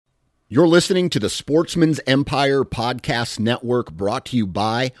You're listening to the Sportsman's Empire Podcast Network, brought to you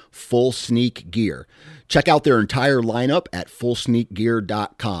by Full Sneak Gear. Check out their entire lineup at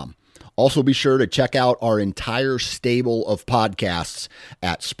fullsneakgear.com. Also be sure to check out our entire stable of podcasts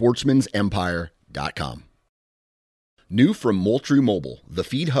at sportsmansempire.com. New from Moultrie Mobile, the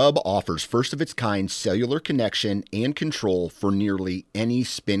Feed Hub offers first-of-its-kind cellular connection and control for nearly any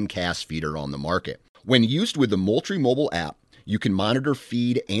spin cast feeder on the market. When used with the Moultrie Mobile app, you can monitor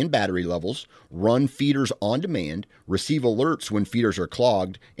feed and battery levels, run feeders on demand, receive alerts when feeders are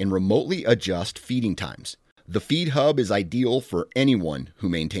clogged, and remotely adjust feeding times. The Feed Hub is ideal for anyone who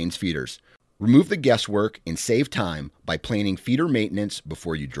maintains feeders. Remove the guesswork and save time by planning feeder maintenance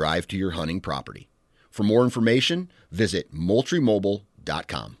before you drive to your hunting property. For more information, visit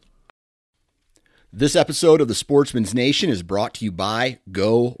MoultrieMobile.com. This episode of the Sportsman's Nation is brought to you by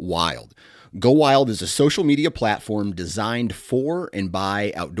Go Wild. Go Wild is a social media platform designed for and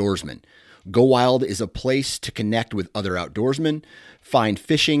by outdoorsmen. Go Wild is a place to connect with other outdoorsmen, find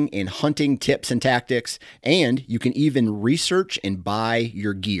fishing and hunting tips and tactics, and you can even research and buy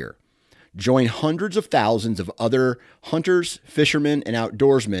your gear. Join hundreds of thousands of other hunters, fishermen, and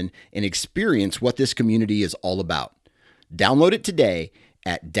outdoorsmen and experience what this community is all about. Download it today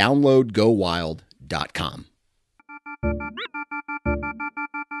at downloadgowild.com.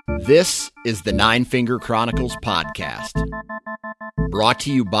 This is the Nine Finger Chronicles podcast, brought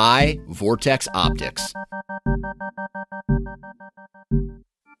to you by Vortex Optics.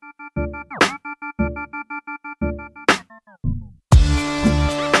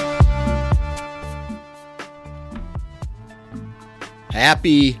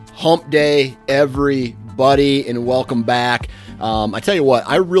 Happy Hump Day, everybody, and welcome back. I tell you what,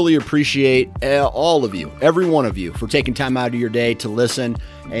 I really appreciate all of you, every one of you, for taking time out of your day to listen.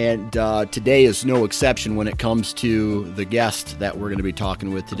 And today is no exception when it comes to the guest that we're going to be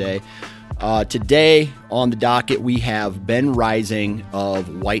talking with today. Today on the docket, we have Ben Rising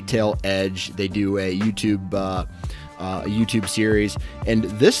of Whitetail Edge. They do a YouTube series, and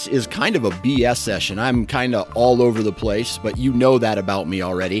this is kind of a BS session. I'm kind of all over the place, but you know that about me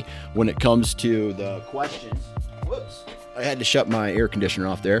already when it comes to the questions. Whoops. I had to shut my air conditioner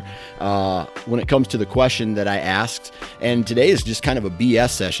off there. When it comes to the question that I asked, and today is just kind of a BS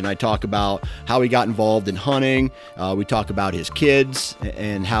session. I talk about how he got involved in hunting. We talk about his kids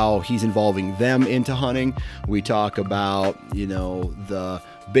and how he's involving them into hunting. We talk about, the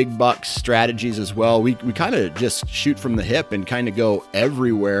big buck strategies as well. We kind of just shoot from the hip and kind of go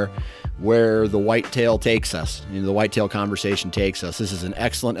everywhere where the whitetail takes us, the whitetail conversation takes us. This is an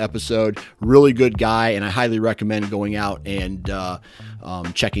excellent episode, really good guy, and I highly recommend going out and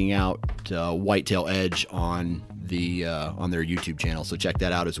checking out Whitetail Edge on their YouTube channel. So check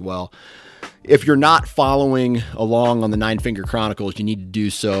that out as well. If you're not following along on the Nine Finger Chronicles, you need to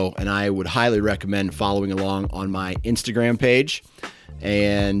do so, and I would highly recommend following along on my Instagram page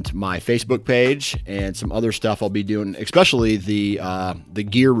and my Facebook page and some other stuff I'll be doing, especially the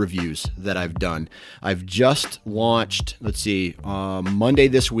gear reviews that I've done. I've just launched, Monday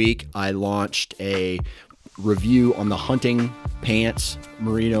this week, I launched a review on the hunting pants,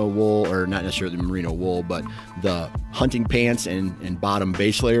 merino wool, or not necessarily merino wool, but the hunting pants and bottom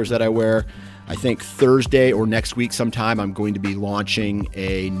base layers that I wear. I think Thursday or next week sometime, I'm going to be launching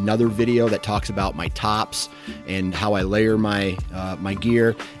another video that talks about my tops and how I layer my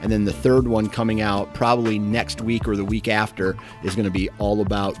gear. And then the third one coming out probably next week or the week after is going to be all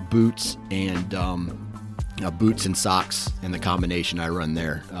about boots and boots and socks and the combination I run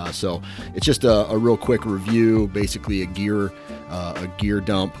there. So it's just a real quick review, basically a gear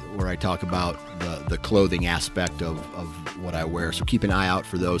dump where I talk about the clothing aspect of what I wear. So keep an eye out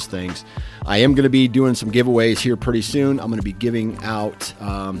for those things. I am going to be doing some giveaways here pretty soon. I'm going to be giving out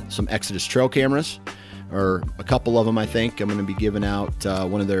some Exodus trail cameras, or a couple of them, I think. I'm going to be giving out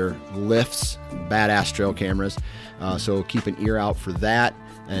one of their Lifts badass trail cameras. So keep an ear out for that.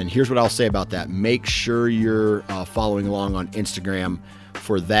 And here's what I'll say about that. Make sure you're following along on Instagram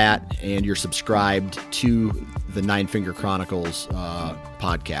for that, and you're subscribed to the Nine Finger Chronicles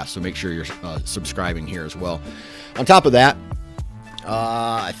podcast. So make sure you're subscribing here as well. On top of that,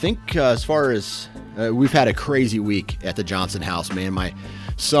 I think as far as we've had a crazy week at the Johnson house, man. My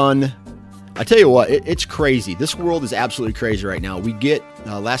son, I tell you what, it's crazy. This world is absolutely crazy right now. We get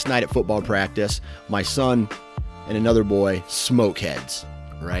last night at football practice, my son and another boy smoke heads,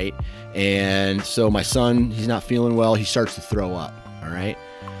 right? And so my son, he's not feeling well. He starts to throw up. All right.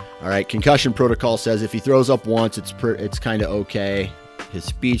 Concussion protocol says if he throws up once, it's kind of okay. His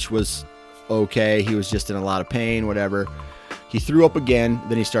speech was okay. He was just in a lot of pain, whatever. He threw up again.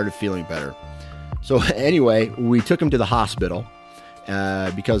 Then he started feeling better. So anyway, we took him to the hospital,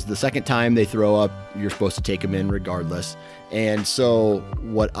 because the second time they throw up, you're supposed to take them in regardless. And so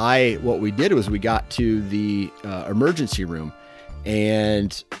what we did was we got to the emergency room,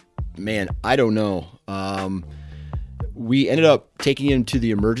 and man, I don't know. We ended up taking him to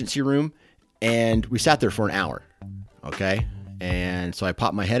the emergency room, and we sat there for an hour. Okay. And so I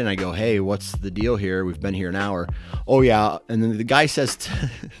pop my head and I go, "Hey, what's the deal here? We've been here an hour." "Oh yeah." And then the guy says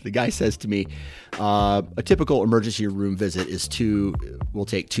to me, "A typical emergency room visit will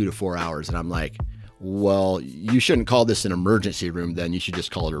take 2 to 4 hours." And I'm like, "Well, you shouldn't call this an emergency room then. You should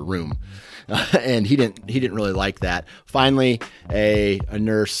just call it a room." And he didn't really like that. Finally, a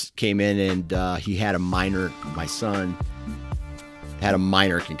nurse came in, and he had my son had a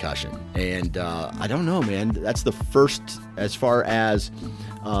minor concussion. And I don't know, man. That's the first, as far as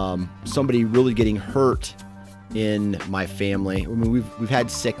somebody really getting hurt in my family. I mean, we've had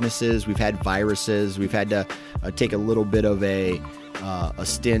sicknesses, we've had viruses, we've had to take a little bit of a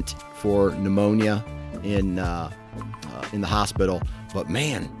stint for pneumonia in the hospital. But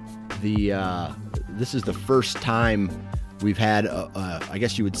man, this is the first time we've had, I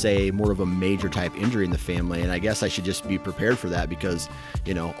guess you would say, more of a major type injury in the family. And I guess I should just be prepared for that because,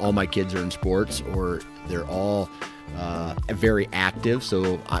 all my kids are in sports, or they're all very active.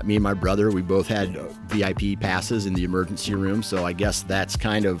 So me and my brother, we both had VIP passes in the emergency room. So I guess that's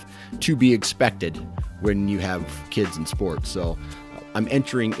kind of to be expected when you have kids in sports. So I'm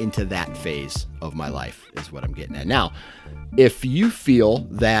entering into that phase of my life is what I'm getting at. Now, if you feel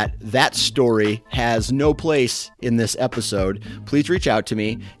that story has no place in this episode, please reach out to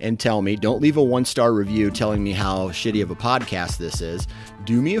me and tell me. Don't leave a 1-star review telling me how shitty of a podcast this is.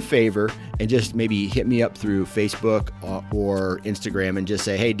 Do me a favor and just maybe hit me up through Facebook or Instagram and just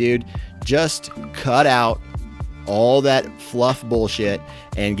say, "Hey, dude, just cut out all that fluff bullshit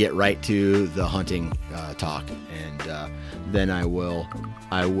and get right to the hunting talk." And then I will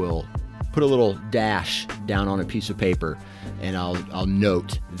put a little dash down on a piece of paper, and I'll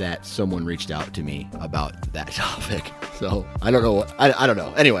note that someone reached out to me about that topic. So I don't know. I don't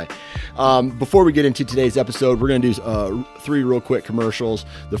know. Anyway, before we get into today's episode, we're going to do 3 real quick commercials.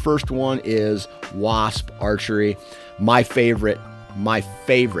 The first one is Wasp Archery, my favorite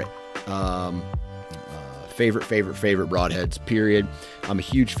broadheads, period. I'm a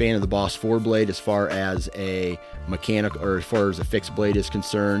huge fan of the Boss 4-blade as far as a mechanical, or as far as a fixed blade is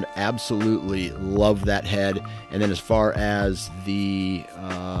concerned. Absolutely love that head. And then as far as the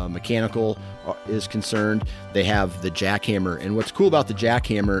mechanical is concerned, they have the jackhammer. And what's cool about the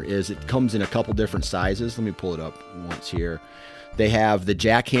jackhammer is it comes in a couple different sizes. Let me pull it up once here. They have the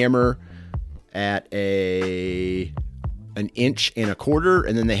jackhammer at an 1 1/4 inch,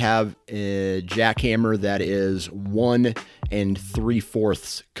 and then they have a jackhammer that is 1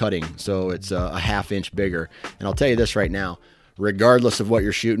 3/4 cutting, so it's a 1/2 inch bigger. And I'll tell you this right now, regardless of what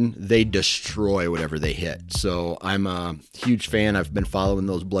you're shooting, they destroy whatever they hit. So I'm a huge fan. I've been following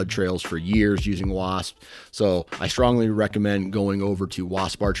those blood trails for years using Wasp. So I strongly recommend going over to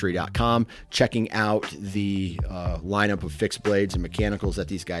wasparchery.com, checking out the lineup of fixed blades and mechanicals that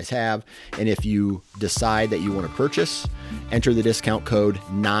these guys have. And if you decide that you want to purchase, enter the discount code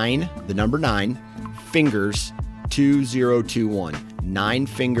 9, the number 9, fingers 2021, 9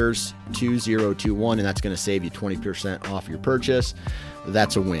 fingers 2021, and that's going to save you 20% off your purchase.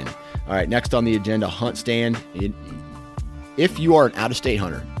 That's a win. All right, next on the agenda, Hunt Stand. If you are an out-of-state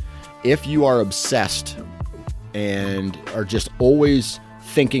hunter, if you are obsessed and are just always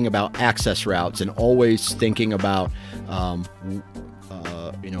thinking about access routes and always thinking about the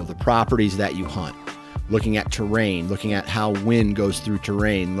properties that you hunt, looking at terrain, looking at how wind goes through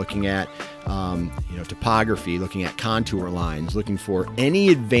terrain, looking at topography, looking at contour lines, looking for any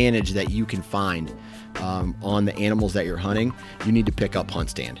advantage that you can find on the animals that you're hunting, you need to pick up Hunt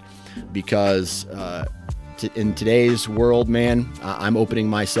Stand. Because in today's world, man, I'm opening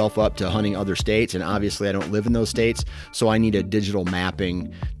myself up to hunting other states, and obviously I don't live in those states, so I need a digital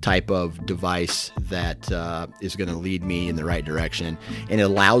mapping type of device that is going to lead me in the right direction, and it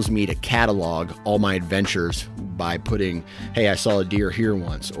allows me to catalog all my adventures by putting, hey, I saw a deer here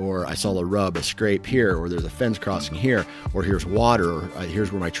once, or I saw a rub, a scrape here, or there's a fence crossing here, or here's water, or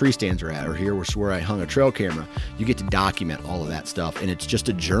here's where my tree stands are at, or here's where I hung a trail camera. You get to document all of that stuff, and it's just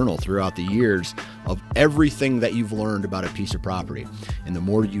a journal throughout the years of everything that you've learned about a piece of property. And the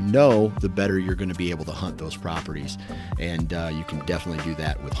more you know, the better you're going to be able to hunt those properties. And you can definitely do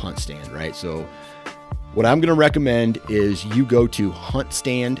that with Hunt Stand, right? So what I'm going to recommend is you go to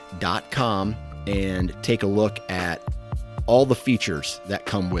huntstand.com and take a look at all the features that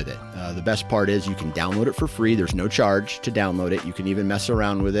come with it. The best part is you can download it for free. There's no charge to download it. You can even mess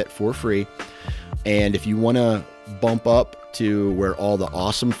around with it for free. And if you want to bump up to where all the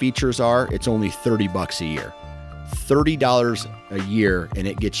awesome features are, it's only $30 a year. $30 a year, and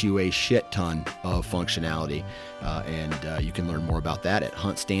it gets you a shit ton of functionality. And you can learn more about that at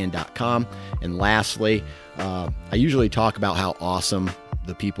huntstand.com. And lastly, I usually talk about how awesome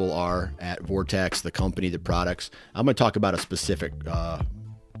the people are at Vortex, the company, the products. I'm going to talk about a specific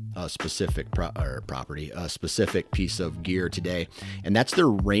property, a specific piece of gear today, and that's their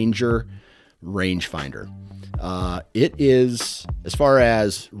Ranger rangefinder. It is, as far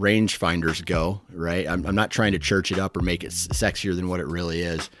as rangefinders go, right? I'm not trying to church it up or make it sexier than what it really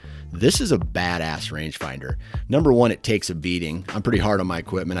is. This is a badass rangefinder. Number one, it takes a beating. I'm pretty hard on my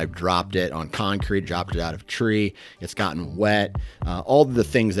equipment. I've dropped it on concrete, dropped it out of a tree. It's gotten wet. All the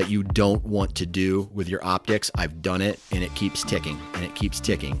things that you don't want to do with your optics, I've done it, and it keeps ticking, and it keeps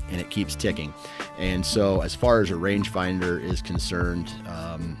ticking, and it keeps ticking. And so as far as a rangefinder is concerned,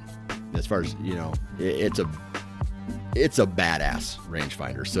 as far as, it's a badass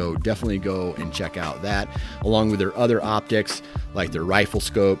rangefinder. So definitely go and check out that, along with their other optics like their rifle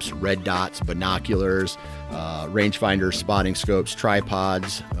scopes, red dots, binoculars, rangefinders, spotting scopes,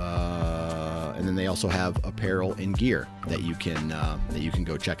 tripods, and then they also have apparel and gear that you can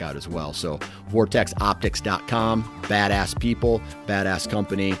go check out as well. So vortexoptics.com, badass people, badass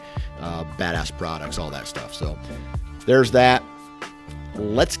company, badass products, all that stuff. So there's that.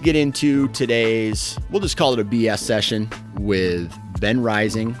 Let's get into today's, we'll just call it a BS session with Ben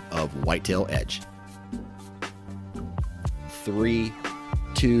Rising of Whitetail Edge. 3,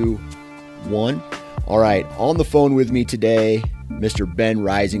 2, 1. All right, on the phone with me today, Mr. Ben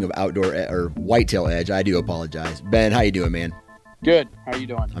Rising of Whitetail Edge. I do apologize. Ben, how you doing, man? Good. How you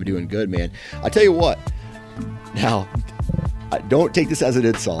doing? I'm doing good, man. I tell you what. Now, don't take this as an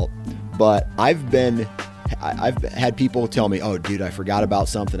insult, but I've had people tell me, oh, dude, I forgot about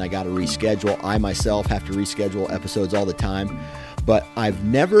something. I got to reschedule. I myself have to reschedule episodes all the time. But I've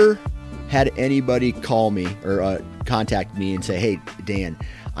never had anybody call me or contact me and say, hey, Dan,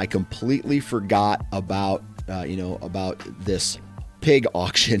 I completely forgot about this pig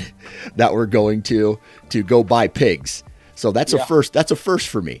auction that we're going to go buy pigs. So that's a first. That's a first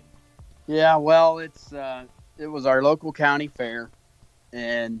for me. Yeah, well, it was our local county fair,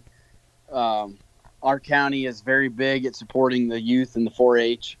 and our county is very big at supporting the youth and the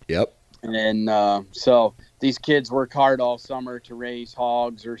 4-H. Yep. And so these kids work hard all summer to raise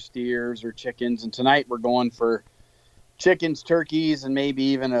hogs or steers or chickens. And tonight we're going for chickens, turkeys, and maybe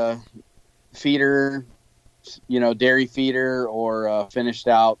even a feeder, dairy feeder, or finished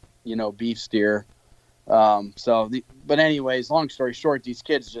out, beef steer. But anyways, long story short, these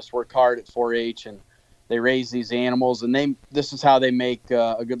kids just work hard at 4-H, and they raise these animals, and this is how they make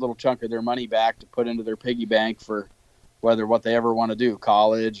a good little chunk of their money back to put into their piggy bank for what they ever want to do,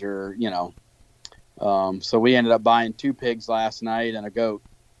 college or, so we ended up buying 2 pigs last night and a goat.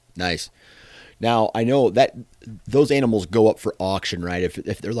 Nice. Now, I know that those animals go up for auction, right?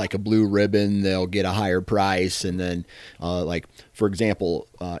 If they're like a blue ribbon, they'll get a higher price. And then, like, for example,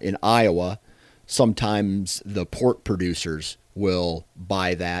 in Iowa, sometimes the pork producers will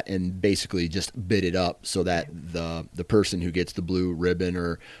buy that and basically just bid it up so that the person who gets the blue ribbon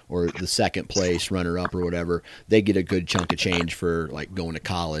or the second place runner up or whatever, they get a good chunk of change for like going to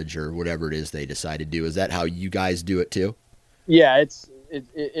college or whatever it is they decide to do. Is that how you guys do it too? Yeah,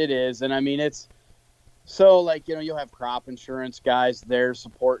 it is. And I mean, it's so like, you'll have crop insurance guys, they're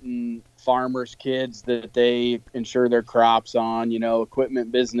supporting farmers' kids that they insure their crops on,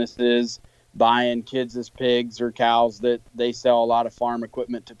 equipment businesses buying kids as pigs or cows that they sell a lot of farm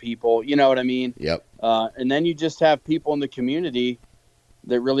equipment to people. You know what I mean? Yep. And then you just have people in the community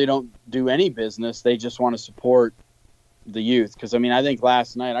that really don't do any business. They just want to support the youth. Because, I mean, I think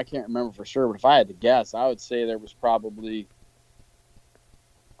last night, I can't remember for sure, but if I had to guess, I would say there was probably,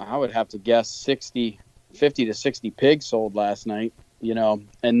 I would have to guess 50 to 60 pigs sold last night,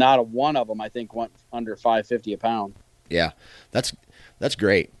 and not a one of them, I think, went under $5.50 a pound. Yeah, that's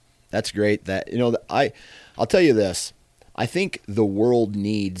great. That's great. That I'll tell you this. I think the world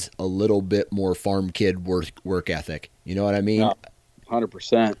needs a little bit more farm kid work ethic. You know what I mean?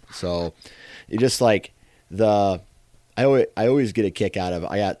 100%. So, it just like I always get a kick out of.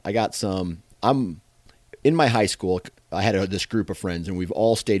 I got some. I'm in my high school. I had this group of friends, and we've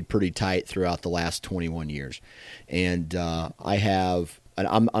all stayed pretty tight throughout the last 21 years. And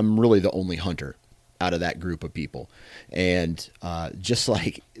I'm really the only hunter out of that group of people. And just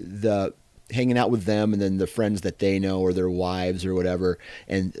like the hanging out with them and then the friends that they know or their wives or whatever,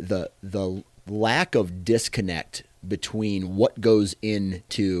 and the lack of disconnect between what goes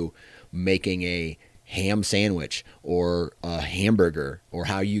into making a ham sandwich or a hamburger, or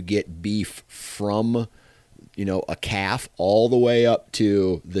how you get beef from, a calf all the way up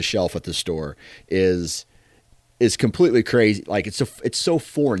to the shelf at the store is completely crazy. Like it's so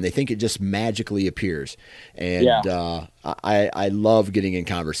foreign. They think it just magically appears. And Yeah. I love getting in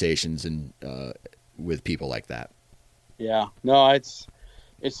conversations and with people like that. Yeah. No, it's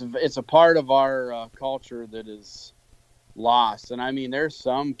a part of our culture that is lost. And I mean, there's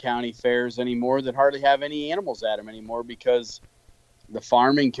some county fairs anymore that hardly have any animals at them anymore because the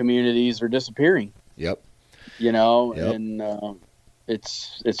farming communities are disappearing. Yep. Yep. And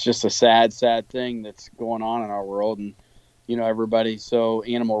it's just a sad thing that's going on in our world. And everybody's so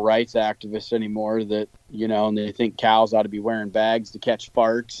animal rights activists anymore that and they think cows ought to be wearing bags to catch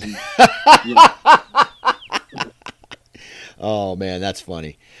farts. And Oh man, that's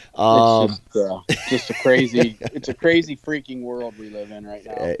funny. It's just a crazy it's a crazy freaking world we live in right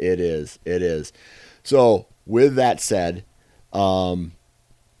now. It is. So with that said,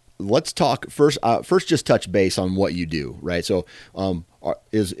 let's talk first. First, just touch base on what you do, right? So,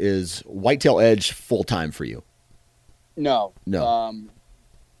 is Whitetail Edge full time for you? No. No.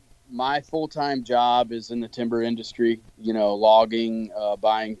 My full-time job is in the timber industry, logging,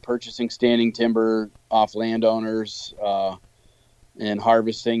 purchasing standing timber off landowners, and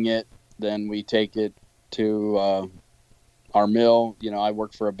harvesting it. Then we take it to our mill. I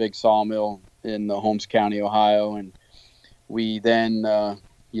work for a big sawmill in the Holmes County, Ohio. And we then,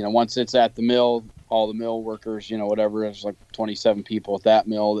 once it's at the mill, all the mill workers, whatever, there's like 27 people at that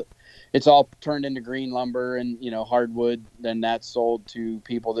mill, it's all turned into green lumber and, hardwood. Then that's sold to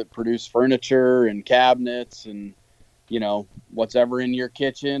people that produce furniture and cabinets and, what's ever in your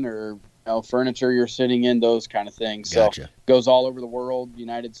kitchen or furniture you're sitting in, those kind of things. Gotcha. So it goes all over the world,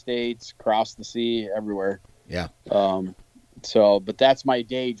 United States, across the sea, everywhere. Yeah. But that's my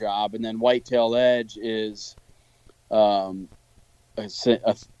day job. And then Whitetail Edge is, I've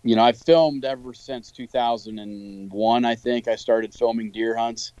filmed ever since 2001. I think I started filming deer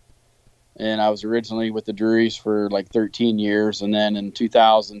hunts. And I was originally with the Drurys for like 13 years. And then in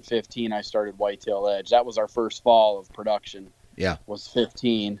 2015, I started Whitetail Edge. That was our first fall of production. Yeah. Was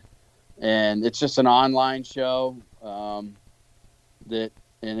 15. And it's just an online show and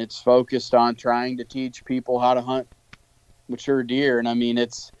it's focused on trying to teach people how to hunt mature deer. And I mean,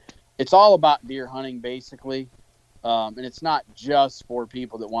 it's all about deer hunting basically. And it's not just for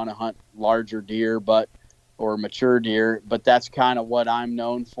people that want to hunt larger deer, or mature deer, but that's kind of what I'm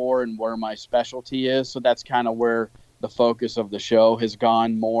known for and where my specialty is. So that's kind of where the focus of the show has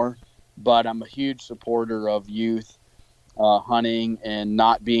gone more. But I'm a huge supporter of youth hunting and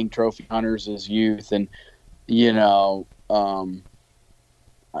not being trophy hunters as youth, and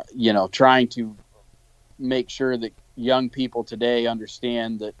trying to make sure that young people today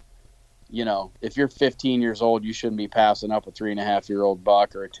understand that if you're 15 years old, you shouldn't be passing up a 3.5-year-old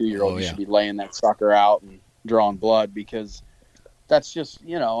buck or a 2-year-old. You should be laying that sucker out and drawing blood, because that's just,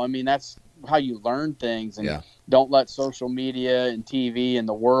 that's how you learn things. And don't let social media and TV and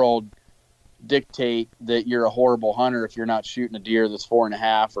the world dictate that you're a horrible hunter if you're not shooting a deer that's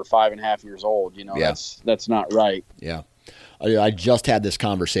 4.5 or 5.5 years old. That's not right. Yeah. I just had this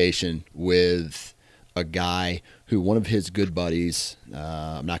conversation with a guy who, one of his good buddies,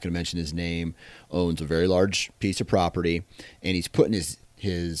 I'm not going to mention his name, owns a very large piece of property, and he's putting his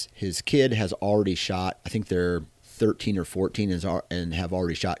kid has already shot, I think they're 13 or 14 and have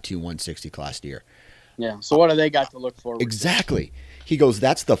already shot 2 160 class deer. Yeah. So what do they got to look forward to? Exactly. He goes,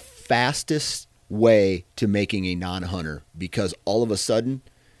 that's the fastest way to making a non-hunter, because all of a sudden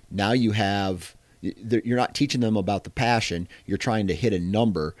now you're not teaching them about the passion. You're trying to hit a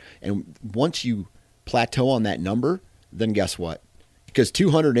number. And once you plateau on that number, then guess what? Because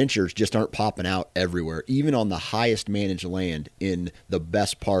 200 inchers just aren't popping out everywhere, even on the highest managed land in the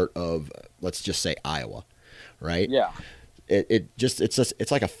best part of, let's just say, Iowa, right? Yeah.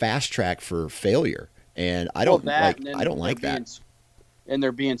 It's like a fast track for failure, and I don't like that. And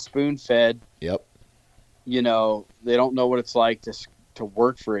they're being spoon fed. Yep. They don't know what it's like to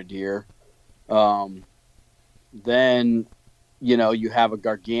work for a deer. Then you have a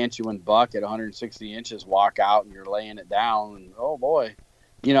gargantuan buck at 160 inches walk out and you're laying it down, and oh boy,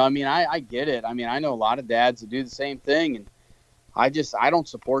 I get it. I mean, I know a lot of dads that do the same thing, and I don't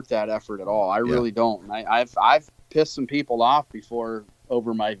support that effort at all. I really don't. And I've pissed some people off before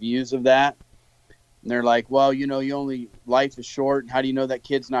over my views of that. And they're like, well, life is short. How do you know that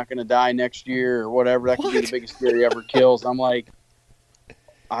kid's not going to die next year or whatever? That could be the biggest deer he ever kills. I'm like,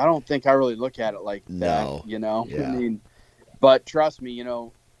 I don't think I really look at it like that, Yeah. I mean, but trust me,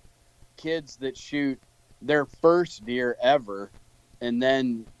 kids that shoot their first deer ever and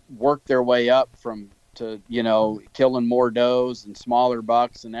then work their way up from killing more does and smaller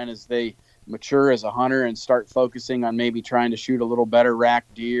bucks. And then as they mature as a hunter and start focusing on maybe trying to shoot a little better rack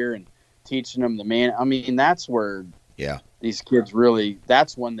deer and teaching them that's where these kids really,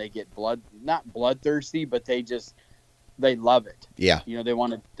 that's when they get not bloodthirsty, but they love it. Yeah. They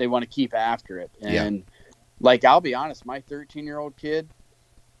want to keep after it. And like, I'll be honest, my 13-year-old kid,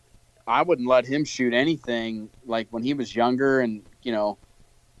 I wouldn't let him shoot anything like when he was younger. And,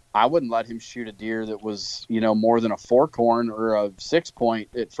 I wouldn't let him shoot a deer that was, more than a 4-corn or a 6-point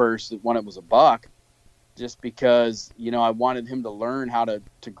at first when it was a buck, just because, I wanted him to learn how to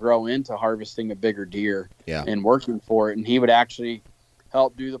grow into harvesting a bigger deer and working for it. And he would actually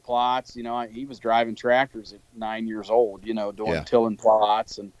help do the plots. He was driving tractors at 9 years old, doing tilling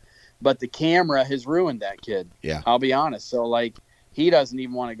plots. But the camera has ruined that kid. Yeah. I'll be honest. So like, he doesn't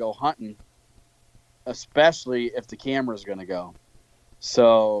even want to go hunting, especially if the camera's going to go.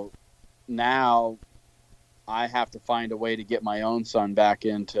 So now I have to find a way to get my own son back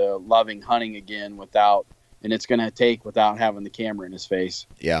into loving hunting again and it's going to take without having the camera in his face.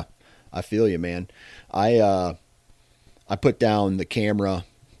 Yeah. I feel you, man. I put down the camera.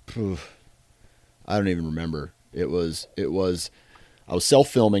 I don't even remember. I was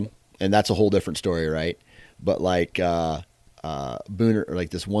self-filming, and that's a whole different story, right? But like, Booner, like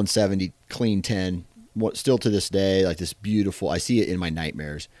this 170 clean 10, still to this day, like this beautiful, I see it in my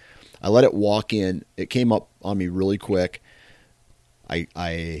nightmares. I let it walk in. It came up on me really quick.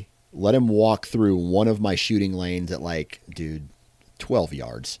 I let him walk through one of my shooting lanes at 12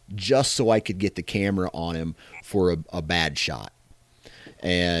 yards, just so I could get the camera on him for a bad shot.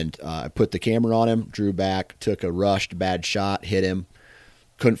 And I put the camera on him, drew back, took a rushed bad shot, hit him,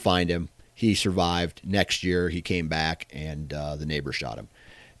 couldn't find him. He survived. Next year he came back and the neighbor shot him.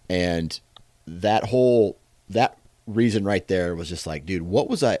 And that reason right there was just like, dude, what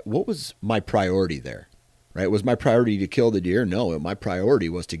was my priority there? Right? Was my priority to kill the deer? No, my priority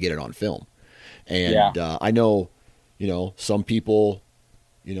was to get it on film. And I know, some people,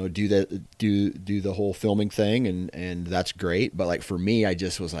 do the whole filming thing, and that's great. But like for me, I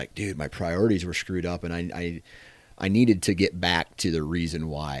just was like, dude, my priorities were screwed up, and I needed to get back to the reason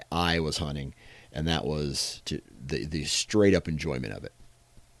why I was hunting, and that was to the straight up enjoyment of it.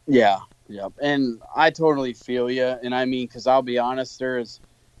 Yeah. Yep. And I totally feel you. And I mean, cause I'll be honest,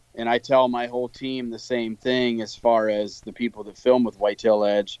 and I tell my whole team the same thing as far as the people that film with Whitetail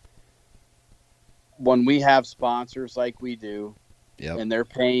Edge. When we have sponsors like we do, and they're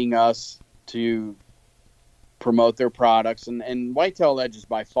paying us to promote their products, and Whitetail Edge is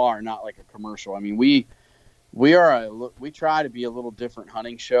by far not like a commercial. I mean, we try to be a little different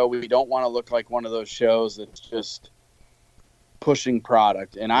hunting show. We don't want to look like one of those shows that's just pushing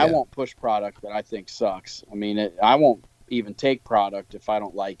product, and I won't push product that I think sucks. I mean, I won't even take product if I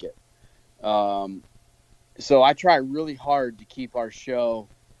don't like it. So I try really hard to keep our show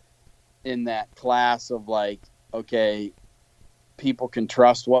in that class of like, okay, people can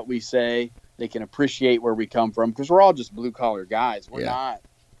trust what we say. They can appreciate where we come from, because we're all just blue collar guys. We're not,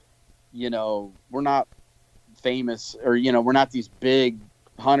 we're not famous, or, we're not these big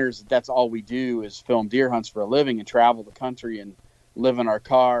hunters. That's all we do is film deer hunts for a living and travel the country and live in our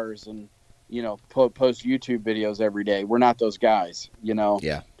cars and, post YouTube videos every day. We're not those guys,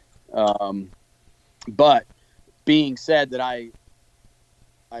 Yeah. But being said that I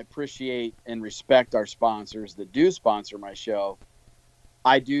appreciate and respect our sponsors that do sponsor my show.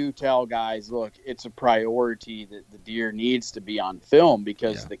 I do tell guys, look, it's a priority that the deer needs to be on film,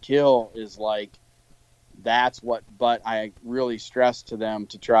 because the kill is like, that's what, but I really stress to them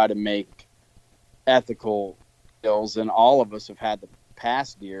to try to make ethical kills. And all of us have had to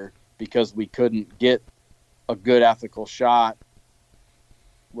pass deer because we couldn't get a good ethical shot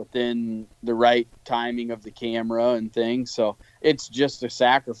within the right timing of the camera and things. So it's just a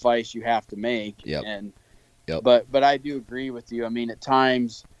sacrifice you have to make. But I do agree with you. I mean, at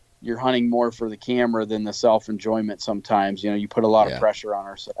times you're hunting more for the camera than the self-enjoyment. Sometimes, you put a lot of pressure on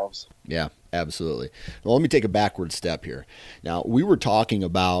ourselves. Yeah, absolutely. Well, let me take a backward step here. Now, we were talking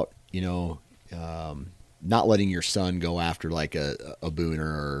about, not letting your son go after like a booner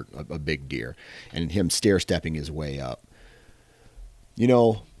or a big deer, and him stair-stepping his way up.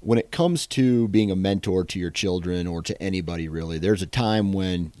 When it comes to being a mentor to your children or to anybody really, there's a time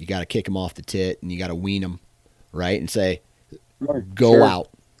when you got to kick them off the tit and you got to wean them, right? And say, go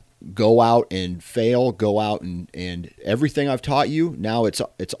out and fail, go out and everything I've taught you, now it's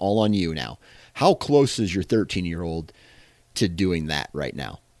all on you now. How close is your 13-year-old to doing that right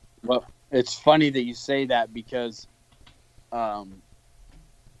now? Well, it's funny that you say that, because I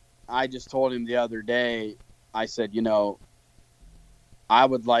just told him the other day, I said, I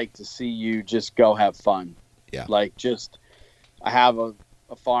would like to see you just go have fun. Yeah. Like, just, I have a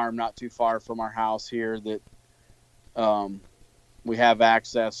farm not too far from our house here that we have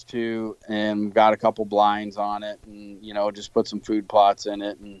access to, and got a couple blinds on it, and, just put some food plots in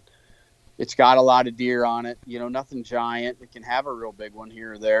it. And it's got a lot of deer on it, nothing giant. It can have a real big one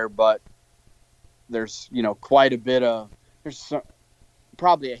here or there, but there's, quite a bit of,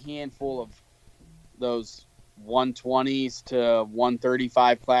 probably a handful of those 120s to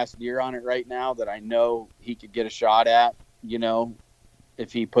 135 class deer on it right now that I know he could get a shot at,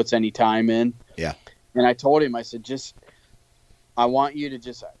 if he puts any time in. Yeah. And I told him, I said, I want you to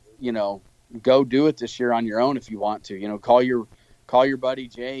just, go do it this year on your own if you want to. Call your buddy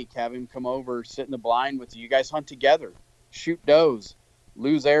Jake, have him come over, sit in the blind with you. You guys hunt together, shoot does,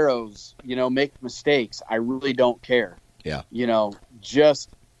 lose arrows, make mistakes. I really don't care. Yeah. Just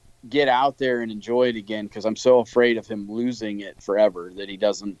get out there and enjoy it again, because I'm so afraid of him losing it forever that he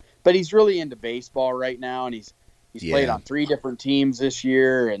doesn't. But he's really into baseball right now, and he's played on 3 different teams this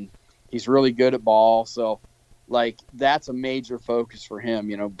year, and he's really good at ball. So, like, that's a major focus for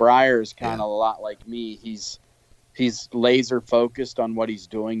him. Briar is kind of a lot like me. He's laser focused on what he's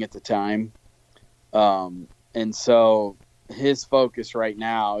doing at the time. And so his focus right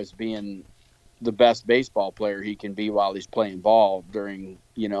now is being the best baseball player he can be while he's playing ball during,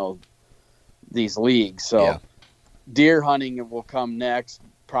 these leagues. So deer hunting will come next,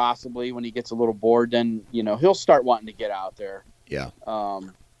 possibly when he gets a little bored. Then, he'll start wanting to get out there. Yeah.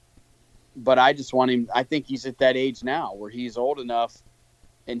 But I just want him, I think he's at that age now where he's old enough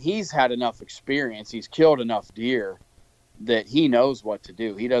and he's had enough experience. He's killed enough deer that he knows what to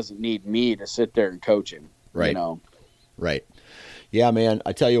do. He doesn't need me to sit there and coach him. Right. Right. Yeah, man.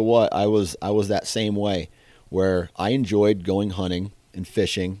 I tell you what, I was that same way, where I enjoyed going hunting and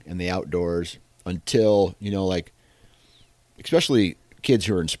fishing and the outdoors until, like, especially kids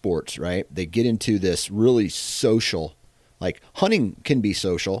who are in sports, right? They get into this really social, like, hunting can be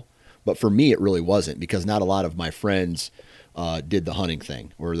social, but for me, it really wasn't, because not a lot of my friends did the hunting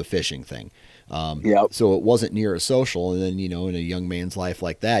thing or the fishing thing. So it wasn't near as social. And then, in a young man's life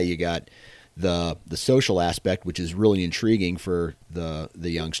like that, you got the social aspect, which is really intriguing for the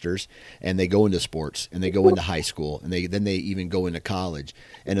youngsters, and they go into sports and they go into high school, and then they even go into college.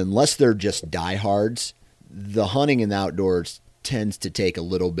 And unless they're just diehards, the hunting and the outdoors tends to take a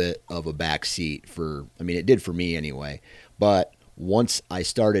little bit of a back seat it did for me anyway. But once I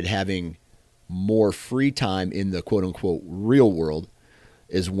started having more free time in the quote unquote real world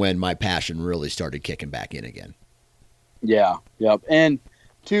is when my passion really started kicking back in again. Yeah. Yep. And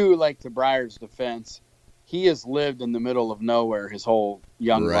to, like, to Briar's defense, he has lived in the middle of nowhere his whole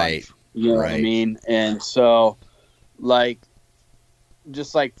young life. You know what I mean? And so, like,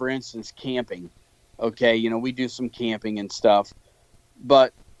 just like, for instance, camping. Okay, we do some camping and stuff.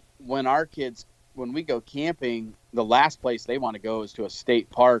 But when we go camping, the last place they want to go is to a state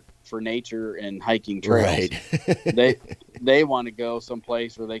park for nature and hiking trails. Right. They want to go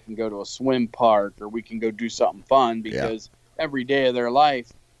someplace where they can go to a swim park, or we can go do something fun, because every day of their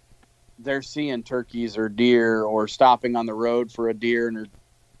life they're seeing turkeys or deer, or stopping on the road for a deer and or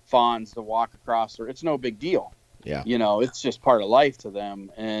fawns to walk across. Or it's no big deal. Yeah. It's just part of life to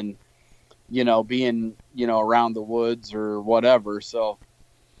them. And, being, around the woods or whatever. So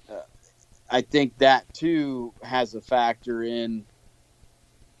I think that too has a factor in,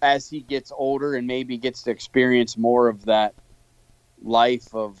 as he gets older and maybe gets to experience more of that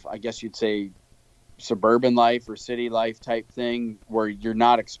life of, I guess you'd say, suburban life or city life type thing, where you're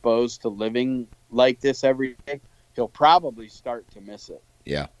not exposed to living like this every day, he'll probably start to miss it.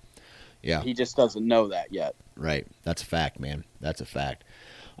 Yeah. Yeah. He just doesn't know that yet. Right. That's a fact, man. That's a fact.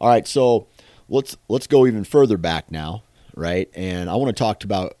 All right. So let's go even further back now. Right. And I want to talk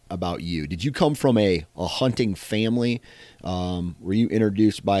about you. Did you come from a hunting family? Were you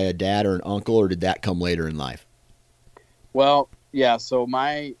introduced by a dad or an uncle, or did that come later in life? Well, yeah. So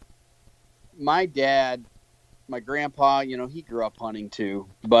my dad, my grandpa, he grew up hunting too,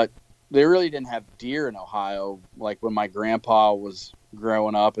 but they really didn't have deer in Ohio like when my grandpa was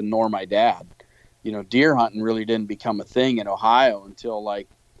growing up, and nor my dad. Deer hunting really didn't become a thing in Ohio until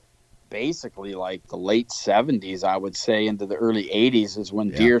basically the late 70s, I would say, into the early 80s is when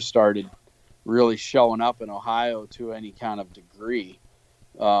deer started really showing up in Ohio to any kind of degree.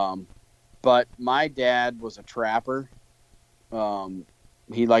 But my dad was a trapper.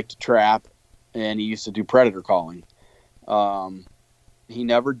 He liked to trap, and he used to do predator calling. He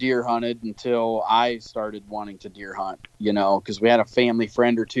never deer hunted until I started wanting to deer hunt, because we had a family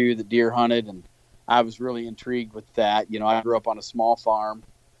friend or two that deer hunted, and I was really intrigued with that. I grew up on a small farm,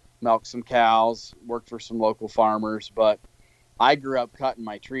 milked some cows, worked for some local farmers, but I grew up cutting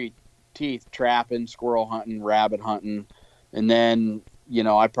my teeth trapping, squirrel hunting, rabbit hunting. And then,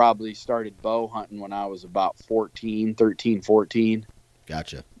 I probably started bow hunting when I was about 13, 14.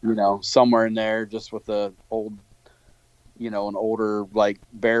 Gotcha. Somewhere in there, just with an older like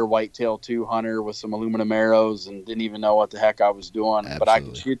bear whitetail 2 hunter with some aluminum arrows, and didn't even know what the heck I was doing. Absolutely. But I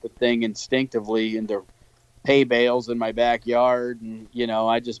could shoot the thing instinctively into hay bales in my backyard. And,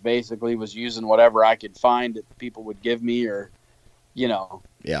 I just basically was using whatever I could find that people would give me, or,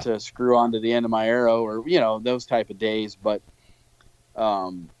 to screw onto the end of my arrow, or, those type of days. But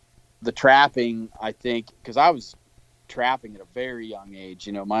the trapping, I think, because I was trapping at a very young age,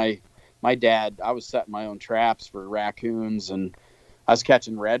 my dad, I was setting my own traps for raccoons, and I was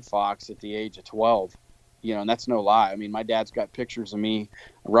catching red fox at the age of 12, and that's no lie. I mean, my dad's got pictures of me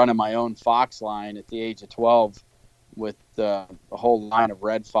running my own fox line at the age of 12 with a whole line of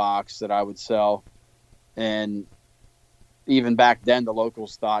red fox that I would sell. And even back then, the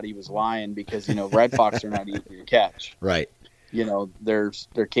locals thought he was lying because, red fox are not easy to catch. Right. They're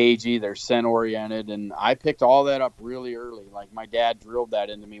cagey, they're scent oriented, and I picked all that up really early. Like, my dad drilled that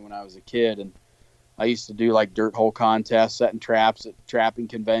into me when I was a kid, and I used to do like dirt hole contests, setting traps at trapping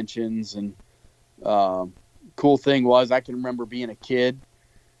conventions. And cool thing was, I can remember being a kid,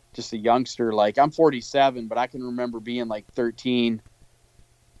 just a youngster. Like, I'm 47, but I can remember being like 12,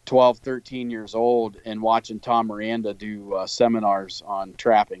 13 years old and watching Tom Miranda do seminars on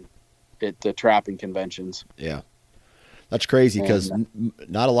trapping at the trapping conventions. Yeah. That's crazy, because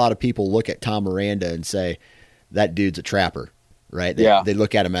not a lot of people look at Tom Miranda and say that dude's a trapper, right? They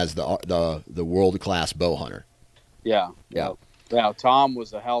look at him as the world-class bow hunter. Yeah. Tom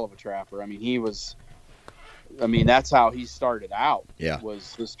was a hell of a trapper. I mean, that's how he started out. Yeah.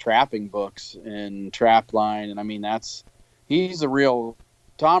 Was his trapping books and trap line. And I mean, Tom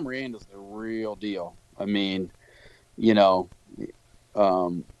Miranda's the real deal. I mean,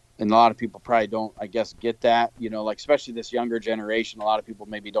 and a lot of people probably don't, I guess, get that, like, especially this younger generation. A lot of people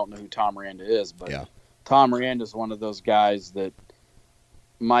maybe don't know who Tom Miranda is, but Tom Miranda is one of those guys that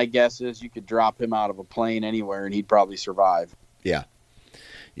my guess is you could drop him out of a plane anywhere and he'd probably survive. Yeah.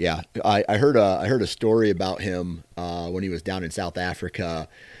 Yeah. I heard a story about him when he was down in South Africa.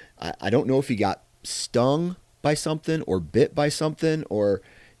 I don't know if he got stung by something or bit by something, or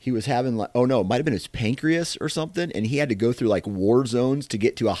he was having it might have been his pancreas or something, and he had to go through like war zones to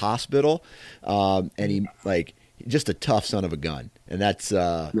get to a hospital. And he just a tough son of a gun. And that's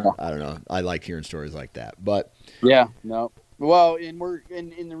I don't know. I like hearing stories like that. But well,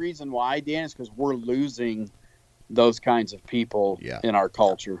 and the reason why, Dan, is because we're losing those kinds of people in our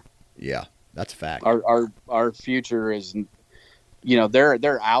culture. Yeah, that's a fact. Our future is,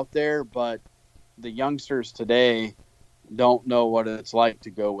 they're out there, but the youngsters today don't know what it's like to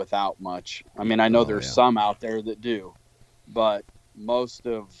go without much. I mean, I know there's some out there that do, but most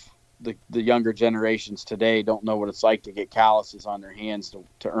of the younger generations today don't know what it's like to get calluses on their hands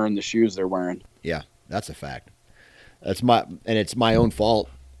to earn the shoes they're wearing. Yeah, that's a fact. It's my own fault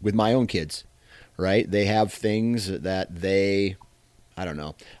with my own kids, right? They have things that I don't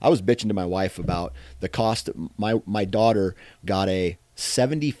know. I was bitching to my wife about the cost. My daughter got a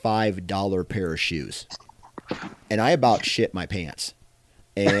 $75 pair of shoes, and I about shit my pants.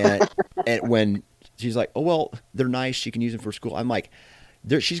 And when she's like, "Oh well, they're nice. She can use them for school." I'm like,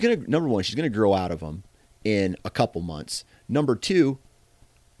 number one, she's gonna grow out of them in a couple months. Number two,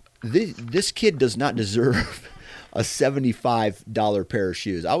 this kid does not deserve a $75 pair of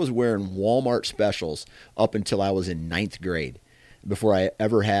shoes. I was wearing Walmart specials up until I was in 9th grade before I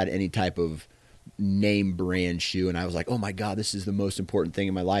ever had any type of name brand shoe. And I was like, oh my God, this is the most important thing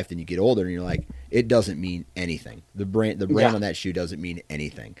in my life. Then you get older and you're like, it doesn't mean anything. The brand on that shoe doesn't mean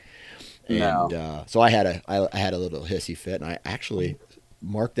anything. And so I had a little hissy fit, and I actually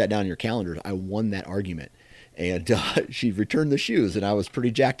marked that down in your calendar. I won that argument, and she returned the shoes, and I was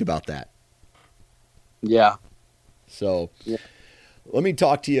pretty jacked about that. Yeah. So let me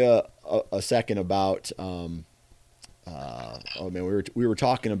talk to you a second about, we were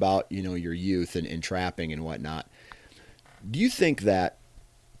talking about, your youth and trapping and whatnot. Do you think that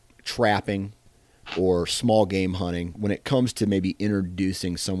trapping or small game hunting, when it comes to maybe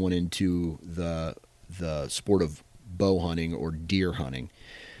introducing someone into the sport of bow hunting or deer hunting,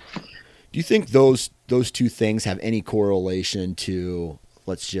 do you think those two things have any correlation to,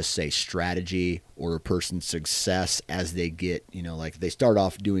 let's just say, strategy or a person's success as they get, like they start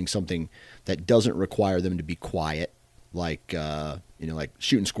off doing something that doesn't require them to be quiet, like like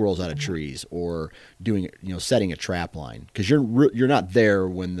shooting squirrels out of trees, or doing setting a trap line, because you're not there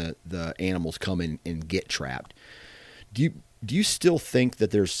when the animals come in and get trapped. Do do you still think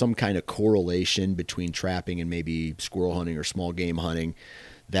that there's some kind of correlation between trapping and maybe squirrel hunting or small game hunting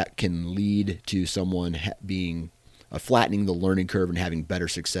that can lead to someone being flattening the learning curve and having better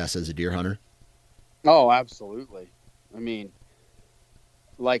success as a deer hunter? Oh, absolutely. I mean,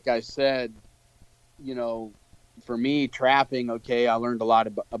 like I said, for me, trapping, okay, I learned a lot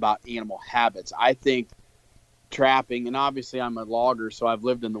about animal habits. I think trapping, and obviously I'm a logger, so I've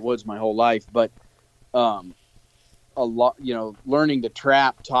lived in the woods my whole life, but a lot, learning to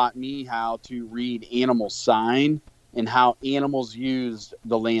trap taught me how to read animal sign and how animals use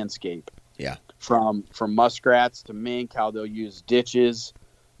the landscape. Yeah. From muskrats to mink, how they'll use ditches,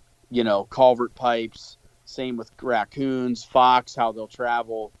 culvert pipes. Same with raccoons, fox, how they'll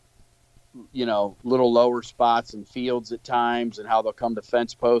travel, little lower spots in fields at times, and how they'll come to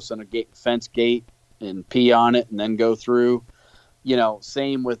fence posts on a fence gate and pee on it and then go through.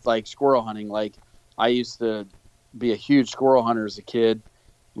 Same with like squirrel hunting. Like I used to be a huge squirrel hunter as a kid,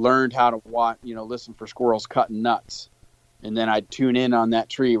 learned how to watch, listen for squirrels cutting nuts. And then I'd tune in on that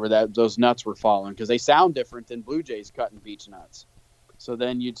tree where those nuts were falling, because they sound different than blue jays cutting beech nuts. So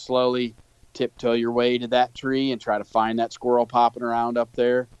then you'd slowly tiptoe your way to that tree and try to find that squirrel popping around up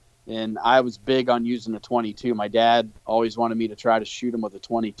there. And I was big on using a 22. My dad always wanted me to try to shoot him with a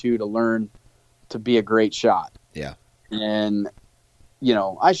 22 to learn to be a great shot. Yeah. And,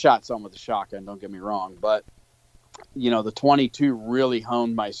 I shot some with a shotgun, don't get me wrong, but the 22 really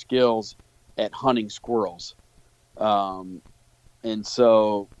honed my skills at hunting squirrels. And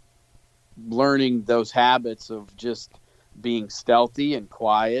so learning those habits of just being stealthy and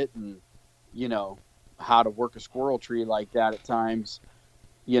quiet and, how to work a squirrel tree like that at times,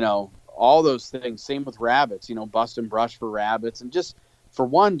 all those things. Same with rabbits, busting brush for rabbits, and just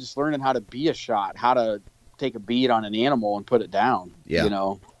learning how to be a shot, how to take a bead on an animal and put it down. Yeah.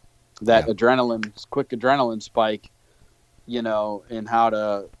 Quick adrenaline spike, and how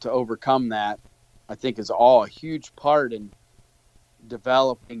to overcome that, I think is all a huge part in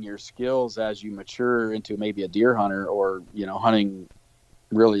developing your skills as you mature into maybe a deer hunter or, hunting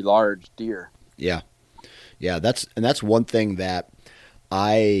really large deer. Yeah. Yeah. That's one thing that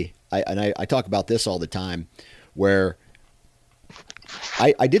I talk about this all the time, where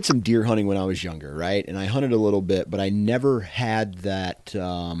I did some deer hunting when I was younger, right? And I hunted a little bit, but I never had that,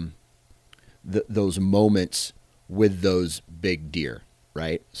 those moments with those big deer,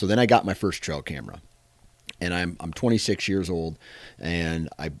 right? So then I got my first trail camera, and I'm 26 years old, and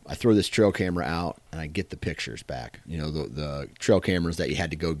I throw this trail camera out and I get the pictures back. The trail cameras that you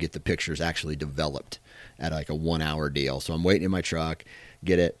had to go get the pictures actually developed at like a 1 hour deal. So I'm waiting in my truck,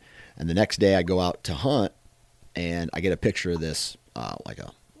 get it. And the next day I go out to hunt and I get a picture of this, like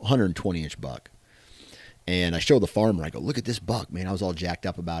a 120 inch buck. And I show the farmer, I go, look at this buck, man. I was all jacked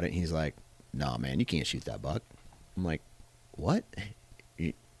up about it. And he's like, no, man, you can't shoot that buck. I'm like, what?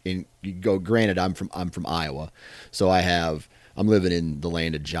 And you go, granted, I'm from Iowa, so I'm living in the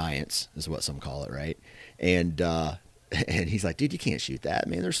land of giants, is what some call it, right? And he's like, dude, you can't shoot that,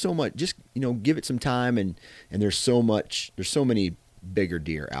 man. There's so much. Just give it some time, and there's so many bigger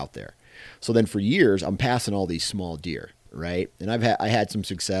deer out there. So then for years, I'm passing all these small deer, right? And I had some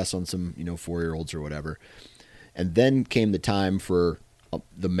success on some 4-year-olds or whatever, and then came the time for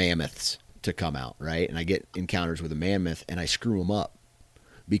the mammoths to come out, right? And I get encounters with a mammoth, and I screw them up,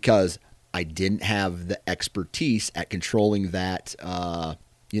 because I didn't have the expertise at controlling that, that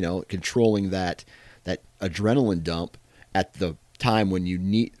adrenaline dump at the time when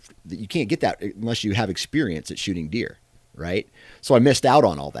you can't get that unless you have experience at shooting deer, right? So I missed out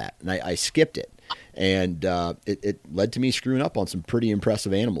on all that, and I skipped it, and it led to me screwing up on some pretty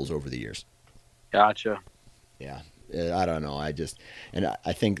impressive animals over the years. Gotcha. Yeah, I don't know. I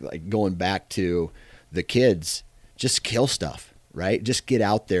think, like, going back to the kids, just kill stuff. Right? Just get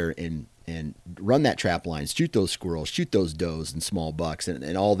out there and run that trap line, shoot those squirrels, shoot those does and small bucks,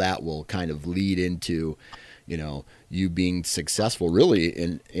 and all that will kind of lead into, you being successful really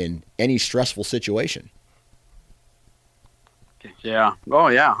in any stressful situation. Yeah. Oh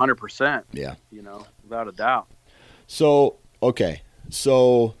yeah. 100%. Yeah. Without a doubt. So, okay.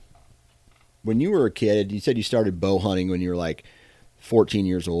 So when you were a kid, you said you started bow hunting when you were like 14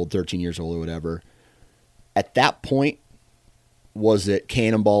 years old, 13 years old or whatever. At that point, was it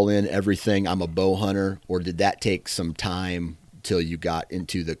cannonball in everything, I'm a bow hunter, or did that take some time till you got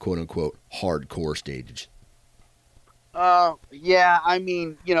into the quote unquote hardcore stage? Yeah, I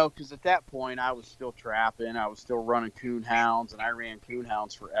mean, because at that point I was still trapping, I was still running coon hounds, and I ran coon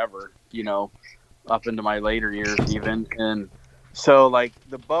hounds forever, up into my later years even. And so like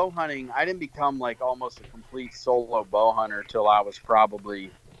the bow hunting, I didn't become like almost a complete solo bow hunter till I was probably,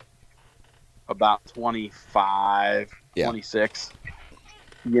 about 25, Yeah. 26,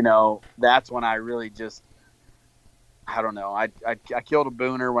 that's when I really just, I don't know. I killed a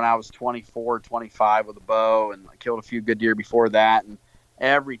booner when I was 24, 25 with a bow, and I killed a few good deer before that. And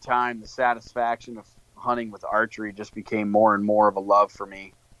every time the satisfaction of hunting with archery just became more and more of a love for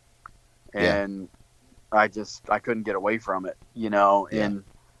me. Yeah. And I couldn't get away from it, Yeah. and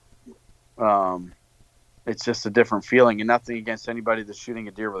it's just a different feeling, and nothing against anybody that's shooting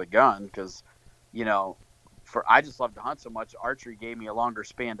a deer with a gun. Cause I just love to hunt so much. Archery gave me a longer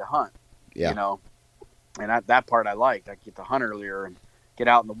span to hunt, Yeah. And that part I liked. I get to hunt earlier and get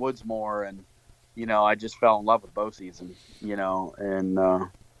out in the woods more. And, I just fell in love with bow season, and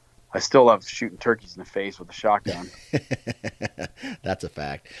I still love shooting turkeys in the face with a shotgun. That's a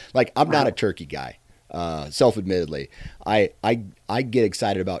fact. Like, I'm not a turkey guy. Self-admittedly, I get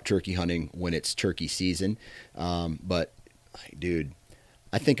excited about turkey hunting when it's turkey season. But dude,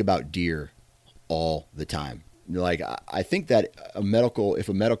 I think about deer all the time. Like, I think that if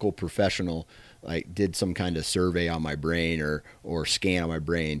a medical professional like did some kind of survey on my brain or scan on my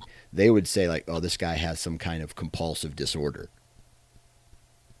brain, they would say like, oh, this guy has some kind of compulsive disorder.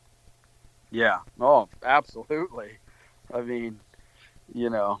 Yeah. Oh, absolutely. I mean,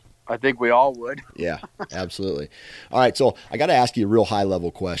 I think we all would. Yeah, absolutely. All right, so I got to ask you a real high level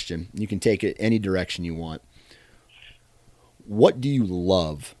question. You can take it any direction you want. What do you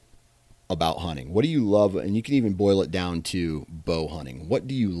love about hunting? What do you love? And you can even boil it down to bow hunting. What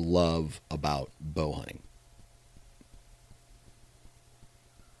do you love about bow hunting?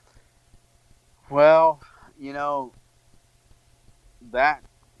 Well, that,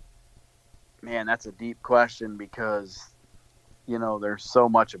 man, that's a deep question because, there's so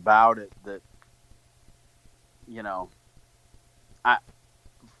much about it that, you know, I,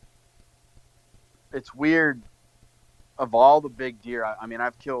 it's weird. Of all the big deer, I mean,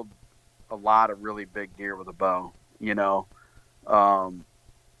 I've killed a lot of really big deer with a bow, um,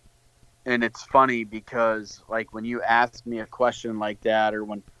 and it's funny because like when you ask me a question like that, or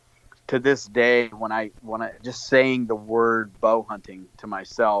when to this day, when I just saying the word bow hunting to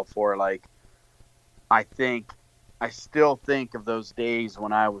myself, or like, I think, I still think of those days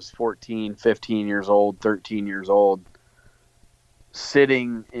when I was 14, 15 years old, 13 years old,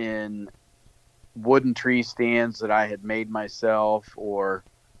 sitting in wooden tree stands that I had made myself, or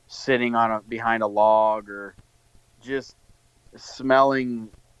sitting behind a log, or just smelling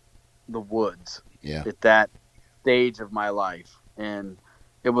the woods Yeah, at that stage of my life. And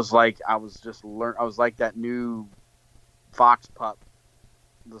it was like I was just I was like that new fox pup,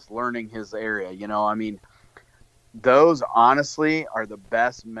 just learning his area. I mean, those honestly are the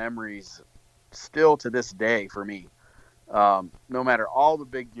best memories still to this day for me. No matter all the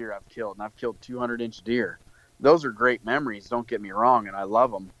big deer I've killed, and I've killed 200-inch deer, those are great memories. Don't get me wrong, and I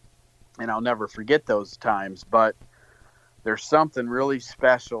love them, and I'll never forget those times. But there's something really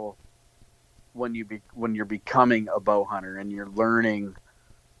special when you're becoming a bow hunter and you're learning,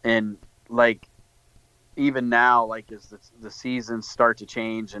 and like even now, like as the seasons start to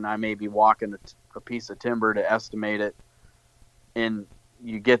change, and I may be walking a piece of timber to estimate it, and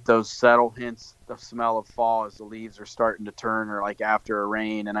you get those subtle hints of smell of fall as the leaves are starting to turn, or like after a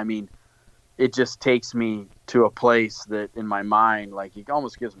rain. And I mean, it just takes me to a place that in my mind, like it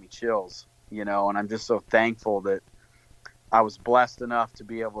almost gives me chills, and I'm just so thankful that I was blessed enough to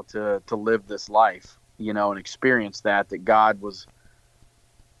be able to live this life, and experience that God was,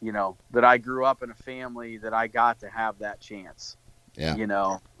 that I grew up in a family that I got to have that chance,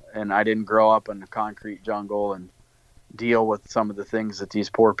 yeah, and I didn't grow up in a concrete jungle and deal with some of the things that these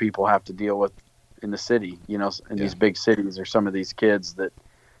poor people have to deal with in the city, in yeah, these big cities, or some of these kids that,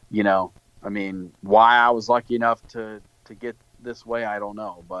 I mean, why I was lucky enough to get this way, I don't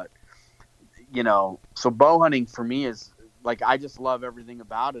know. But, so bow hunting for me is like, I just love everything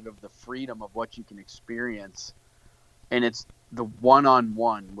about it, of the freedom of what you can experience. And it's the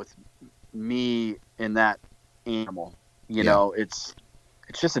one-on-one with me and that animal, yeah, it's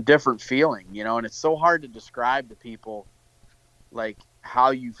just a different feeling, and it's so hard to describe to people, like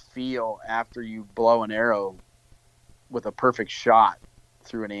how you feel after you blow an arrow with a perfect shot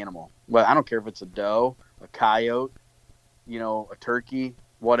through an animal. Well, I don't care if it's a doe, a coyote, a turkey,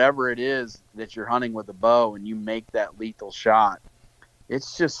 whatever it is that you're hunting with a bow, and you make that lethal shot.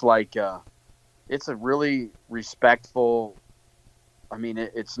 It's just like, it's a really respectful. I mean,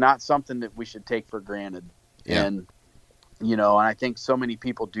 it's not something that we should take for granted. yeah, And, and I think so many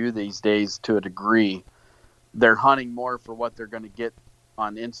people do these days to a degree. They're hunting more for what they're going to get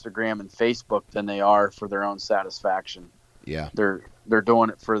on Instagram and Facebook than they are for their own satisfaction. yeah, They're doing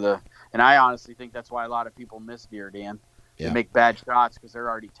it for and I honestly think that's why a lot of people miss deer, Dan. They make bad shots because they're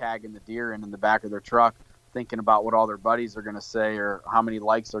already tagging the deer in the back of their truck, thinking about what all their buddies are going to say or how many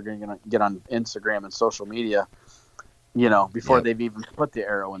likes they're going to get on Instagram and social media, before they've even put the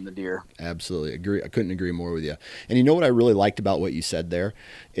arrow in the deer. Absolutely. Agree. I couldn't agree more with you. And you know what I really liked about what you said there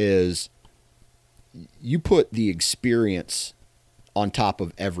is you put the experience on top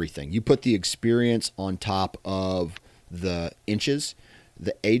of everything. You put the experience on top of the inches,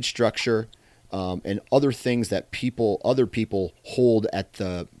 the age structure, and other things that other people hold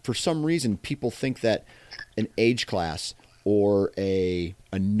for some reason, people think that an age class or a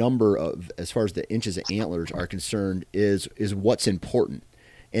number of, as far as the inches of antlers are concerned, is what's important.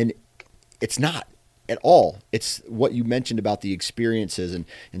 And it's not at all. It's what you mentioned about the experiences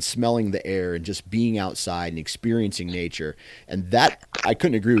and smelling the air and just being outside and experiencing nature. And that, I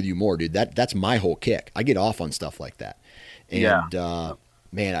couldn't agree with you more, dude. That's my whole kick. I get off on stuff like that. And,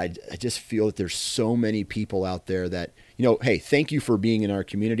 man, I just feel that there's so many people out there that, hey, thank you for being in our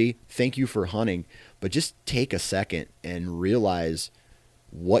community. Thank you for hunting, but just take a second and realize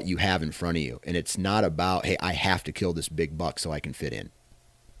what you have in front of you. And it's not about, hey, I have to kill this big buck so I can fit in.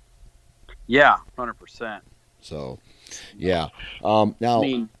 Yeah, 100%. So, yeah. Now,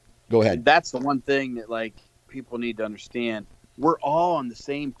 go ahead. That's the one thing that, people need to understand. We're all on the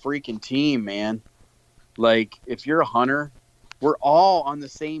same freaking team, man. If you're a hunter, we're all on the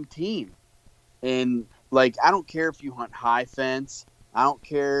same team. And, I don't care if you hunt high fence. I don't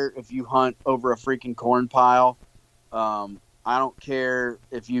care if you hunt over a freaking corn pile. I don't care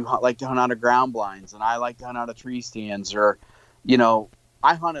if you like to hunt out of ground blinds and I like to hunt out of tree stands or,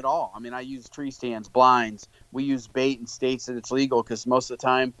 I hunt it all. I mean, I use tree stands, blinds. We use bait in states that it's legal because most of the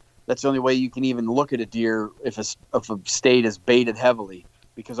time that's the only way you can even look at a deer if a state is baited heavily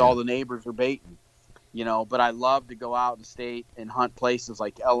because all the neighbors are baiting. But I love to go out in the state and hunt places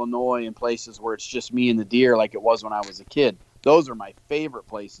like Illinois and places where it's just me and the deer like it was when I was a kid. Those are my favorite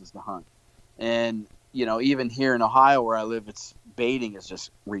places to hunt. And, even here in Ohio where I live, baiting is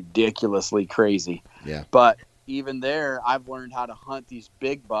just ridiculously crazy. Yeah. But even there, I've learned how to hunt these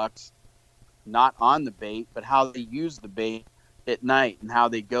big bucks, not on the bait, but how they use the bait at night and how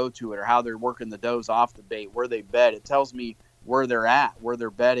they go to it or how they're working the does off the bait, where they bed. It tells me where they're at, where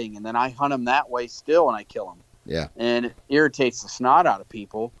they're bedding, and then I hunt them that way still and I kill them. Yeah. And it irritates the snot out of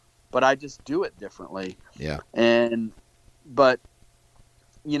people, but I just do it differently. Yeah. But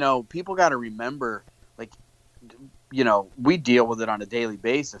people got to remember, we deal with it on a daily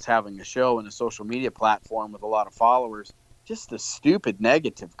basis, having a show and a social media platform with a lot of followers, just the stupid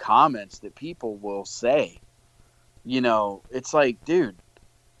negative comments that people will say. It's like, dude,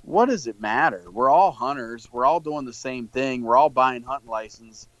 what does it matter? We're all hunters. We're all doing the same thing. We're all buying hunting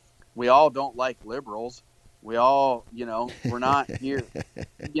license. We all don't like liberals. We all, we're not here,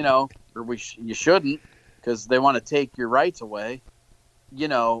 or you shouldn't because they want to take your rights away,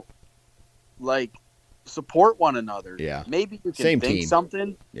 support one another. Yeah. Maybe you can Same think team.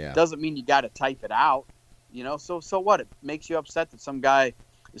 something. Yeah. Doesn't mean you got to type it out, so what? It makes you upset that some guy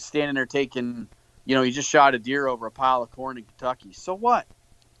is standing there taking, he just shot a deer over a pile of corn in Kentucky. So what?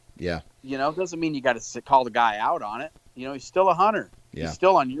 Yeah. Doesn't mean you got to call the guy out on it. He's still a hunter. Yeah. He's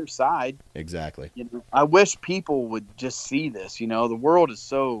still on your side. Exactly. I wish people would just see this. The world is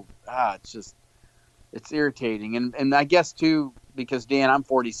so, it's irritating. And I guess too, because Dan, I'm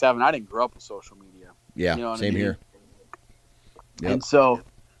 47. I didn't grow up with social media. Yeah. Same here. Yep. And so,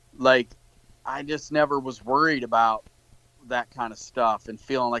 I just never was worried about that kind of stuff and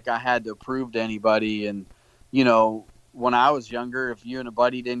feeling like I had to prove to anybody. And, when I was younger, if you and a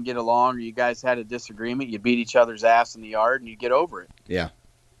buddy didn't get along or you guys had a disagreement, you beat each other's ass in the yard and you get over it. Yeah.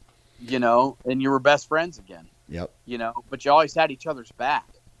 And you were best friends again. Yep. But you always had each other's back.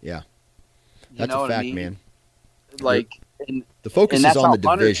 Yeah. That's a fact, man. And the focus is on the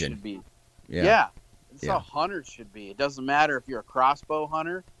division. Yeah. That's how hunters should be. It doesn't matter if you're a crossbow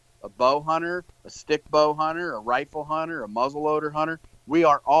hunter, a bow hunter, a stick bow hunter, a rifle hunter, a muzzleloader hunter. We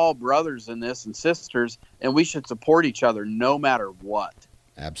are all brothers in this and sisters, and we should support each other no matter what.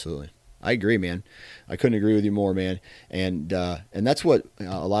 Absolutely. I agree, man. I couldn't agree with you more, man. And that's what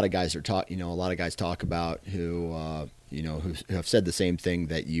a lot of guys are a lot of guys talk about who have said the same thing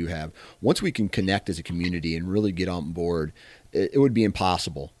that you have. Once we can connect as a community and really get on board, it would be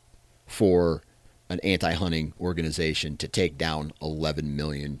impossible for an anti-hunting organization to take down 11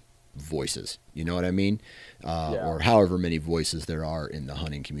 million voices. You know what I mean? Or however many voices there are in the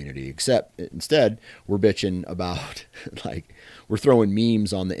hunting community, except instead we're bitching about we're throwing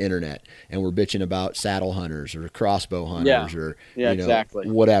memes on the internet and we're bitching about saddle hunters or crossbow hunters or exactly.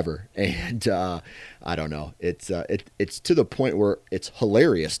 Whatever. And I don't know. It's to the point where it's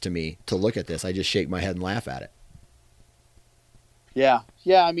hilarious to me to look at this. I just shake my head and laugh at it. Yeah.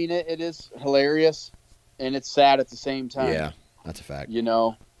 Yeah. I mean, it is hilarious and it's sad at the same time, Yeah, that's a fact. you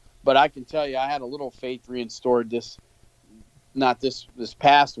know. But I can tell you, I had a little faith restored not this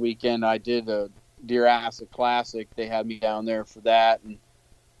past weekend. I did a Deer Acid Classic. They had me down there for that. And,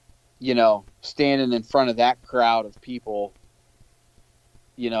 standing in front of that crowd of people,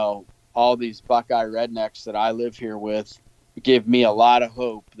 all these Buckeye rednecks that I live here with, give me a lot of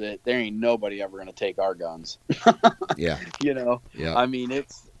hope that there ain't nobody ever going to take our guns. Yeah. Yeah. I mean,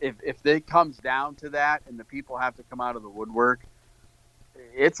 it's if it comes down to that and the people have to come out of the woodwork,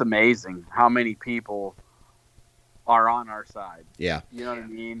 it's amazing how many people are on our side. Yeah. You know what I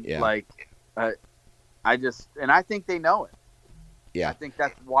mean? Yeah. Like, I think they know it. Yeah. I think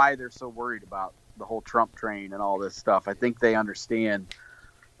that's why they're so worried about the whole Trump train and all this stuff. I think they understand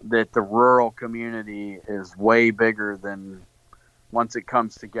that the rural community is way bigger than once it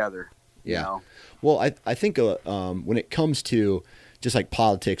comes together. Yeah. Well, I think when it comes to just like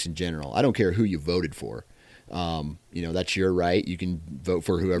politics in general, I don't care who you voted for. That's your right. You can vote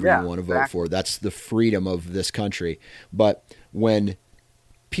for whoever you want to vote for. That's the freedom of this country. But when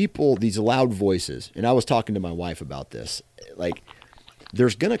people, these loud voices, and I was talking to my wife about this, like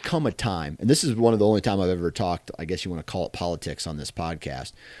there's going to come a time, and this is one of the only time I've ever talked, I guess you want to call it politics on this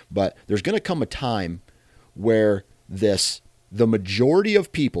podcast, but there's going to come a time where the majority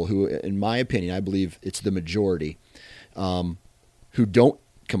of people who, in my opinion, I believe it's the majority, who don't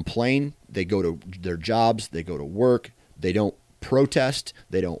complain, they go to their jobs, they go to work, they don't protest,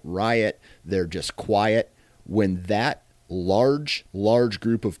 they don't riot, they're just quiet. When that large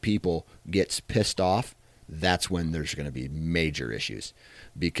group of people gets pissed off, that's when there's going to be major issues,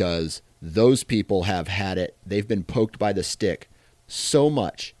 because those people have had it. They've been poked by the stick so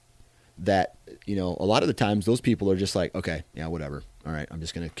much that, a lot of the times those people are just like, okay, yeah, whatever. All right, I'm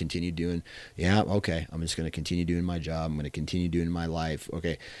just going to continue doing, okay, I'm just going to continue doing my job. I'm going to continue doing my life.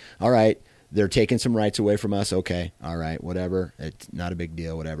 Okay. All right. They're taking some rights away from us. Okay. All right. Whatever. It's not a big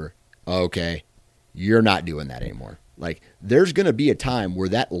deal. Whatever. Okay. You're not doing that anymore. Like, there's going to be a time where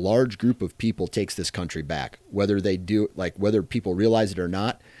that large group of people takes this country back, whether they do, like whether people realize it or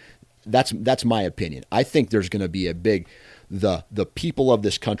not. That's my opinion. I think there's going to be the people of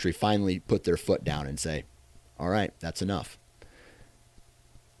this country finally put their foot down and say, all right, that's enough.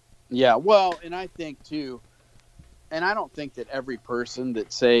 Yeah. Well, and I think too, and I don't think that every person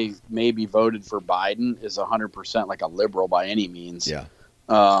that say maybe voted for Biden is 100% like a liberal by any means. Yeah.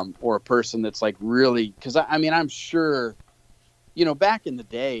 Or a person that's like really, because I mean, I'm sure, back in the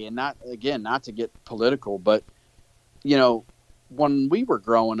day, and not to get political, but, when we were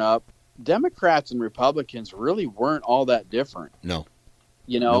growing up, Democrats and Republicans really weren't all that different. No.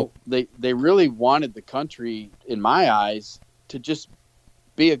 Nope. They really wanted the country, in my eyes, to just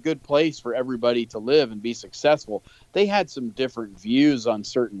be a good place for everybody to live and be successful. They had some different views on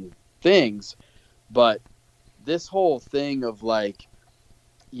certain things, but this whole thing of like,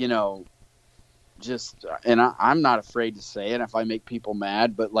 just, and I'm not afraid to say it if I make people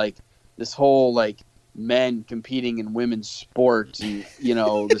mad, but like this whole like men competing in women's sports and,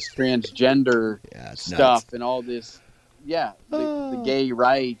 this transgender stuff nuts. And all this, the gay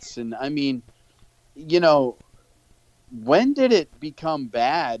rights. And I mean, when did it become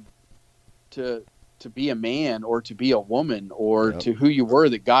bad to be a man or to be a woman or to who you were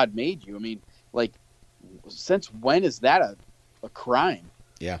that God made you? I mean, like, since when is that a crime?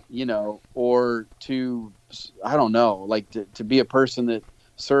 Yeah. Or to, I don't know, like to be a person that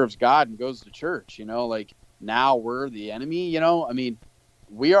serves God and goes to church, like now we're the enemy, I mean,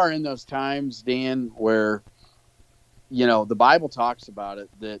 we are in those times, Dan, where, the Bible talks about it,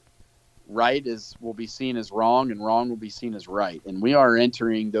 that right will be seen as wrong and wrong will be seen as right. And we are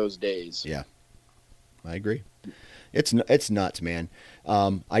entering those days. Yeah, I agree. It's nuts, man.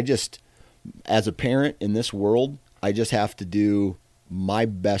 I just, as a parent in this world, I just have to do my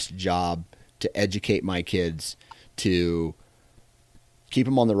best job to educate my kids, to keep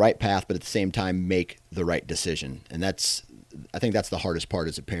them on the right path, but at the same time make the right decision. And I think that's the hardest part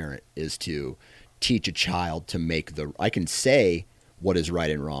as a parent, is to teach a child to make I can say what is right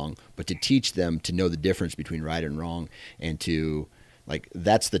and wrong, but to teach them to know the difference between right and wrong, and to like,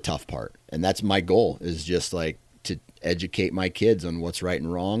 that's the tough part. And that's my goal, is just like to educate my kids on what's right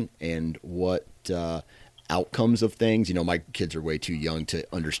and wrong and what, outcomes of things. My kids are way too young to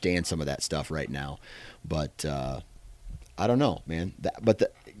understand some of that stuff right now, but I don't know, man.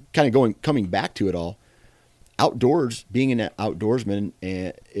 Coming back to it all, outdoors, being an outdoorsman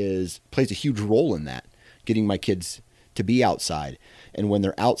plays a huge role in that, getting my kids to be outside. And when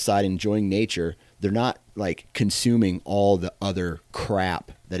they're outside enjoying nature, they're not like consuming all the other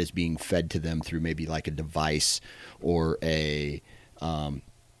crap that is being fed to them through maybe like a device or a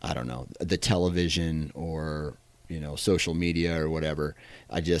I don't know, the television or, social media or whatever.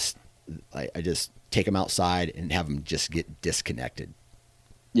 I just take them outside and have them just get disconnected.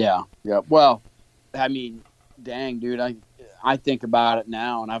 Yeah. Yeah. Well, I mean, dang, dude, I think about it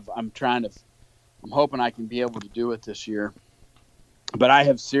now, and I'm hoping I can be able to do it this year. But I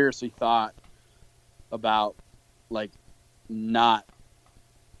have seriously thought about like not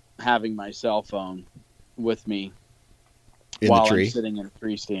having my cell phone with me while I'm sitting in a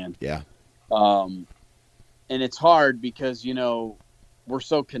tree stand. Yeah. And it's hard because, we're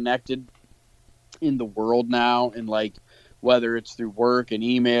so connected in the world now, and like whether it's through work and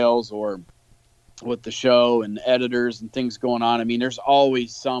emails or with the show and editors and things going on. I mean, there's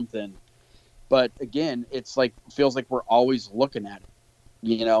always something. But again, it's like feels like we're always looking at it.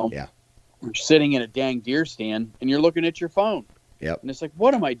 Yeah. You're sitting in a dang deer stand and you're looking at your phone. Yep. And it's like,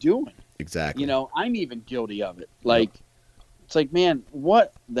 what am I doing? Exactly. I'm even guilty of it. Like, It's like, man,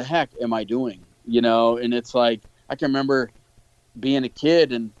 what the heck am I doing? And it's like, I can remember being a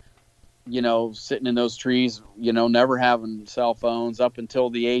kid and, sitting in those trees, never having cell phones up until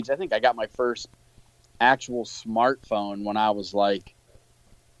the age, I think I got my first actual smartphone when I was like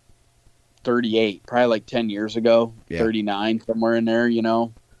 38, probably like 10 years ago, 39, somewhere in there,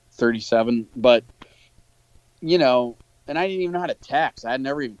 37. But, and I didn't even know how to text. I had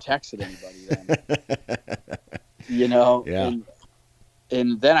never even texted anybody then, Yeah.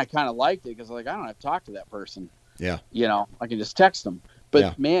 And then I kind of liked it because I don't have to talk to that person. Yeah. I can just text them.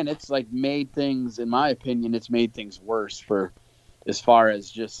 But man, it's like made things, in my opinion, it's made things worse for as far as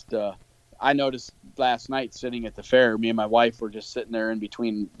just, I noticed last night sitting at the fair, me and my wife were just sitting there in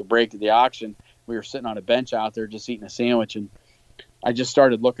between the break of the auction. We were sitting on a bench out there just eating a sandwich, and I just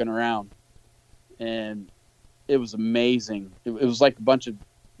started looking around, and it was amazing. It was like a bunch of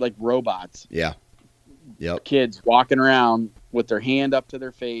like robots. Yeah. Yep. Kids walking around with their hand up to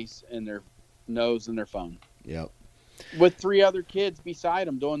their face and their nose in their phone. Yep. With 3 other kids beside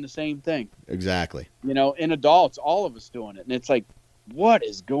them doing the same thing. Exactly. And adults, all of us doing it. And it's like, what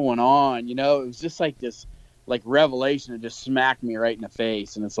is going on? It was just like this like revelation that just smacked me right in the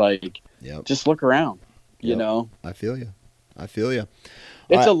face. And it's like, just look around, I feel you.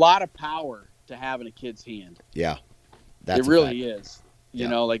 It's a lot of power to have in a kid's hand. Yeah. It really is.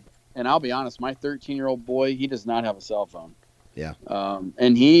 And I'll be honest, my 13-year-old boy, he does not have a cell phone. Yeah.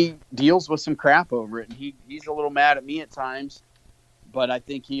 And he deals with some crap over it. And he's a little mad at me at times, but I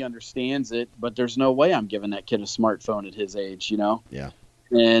think he understands it. But there's no way I'm giving that kid a smartphone at his age, Yeah.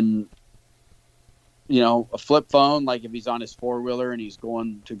 And, a flip phone, like if he's on his 4-wheeler and he's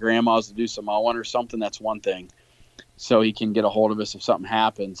going to grandma's to do some mowing or something, that's one thing. So he can get a hold of us if something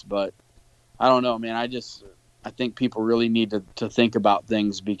happens. But I don't know, man. I think people really need to think about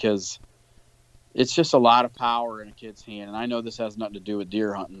things because it's just a lot of power in a kid's hand. And I know this has nothing to do with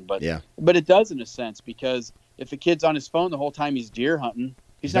deer hunting, but it does in a sense, because if a kid's on his phone the whole time he's deer hunting,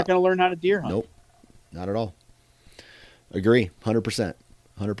 he's not going to learn how to deer hunt. Nope. Not at all. Agree. 100%.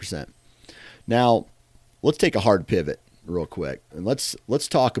 100%. Now, let's take a hard pivot real quick. And let's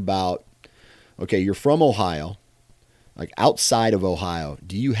talk about, okay, you're from Ohio. Like outside of Ohio,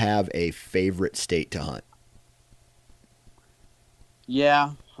 do you have a favorite state to hunt?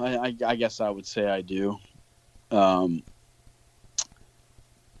 Yeah, I guess I would say I do. I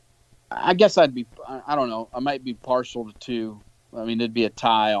guess I don't know. I might be partial to 2. I mean, it'd be a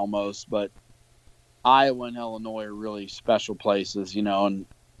tie almost, but Iowa and Illinois are really special places, and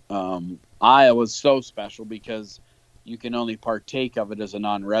Iowa's so special because you can only partake of it as a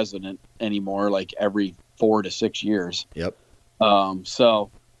non-resident anymore, like every 4 to 6 years. Yep.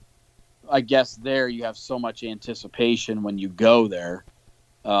 So I guess there you have so much anticipation when you go there.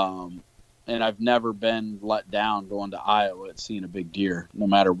 And I've never been let down going to Iowa and seeing a big deer, no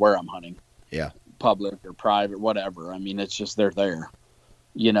matter where I'm hunting. Yeah. Public or private, whatever. I mean, it's just they're there.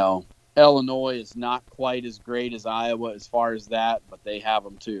 Illinois is not quite as great as Iowa as far as that, but they have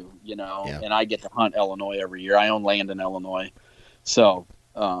them too, and I get to hunt Illinois every year. I own land in Illinois. So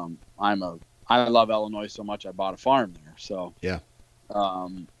I love Illinois so much I bought a farm there. So yeah.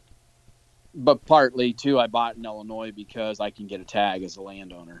 But partly too, I bought in Illinois because I can get a tag as a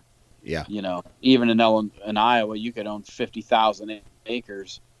landowner. Yeah. Even in Iowa, you could own 50,000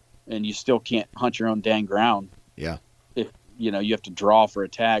 acres and you still can't hunt your own dang ground. Yeah. If, you have to draw for a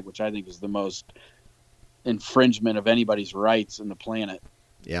tag, which I think is the most infringement of anybody's rights in the planet.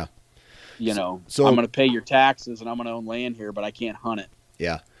 Yeah. So I'm going to pay your taxes and I'm going to own land here, but I can't hunt it.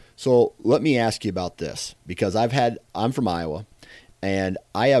 Yeah. So let me ask you about this, because I'm from Iowa, and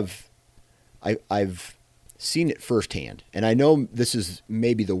I've seen it firsthand, and I know this is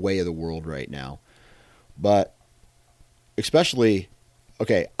maybe the way of the world right now, but especially,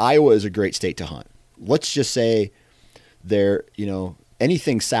 okay, Iowa is a great state to hunt. Let's just say there,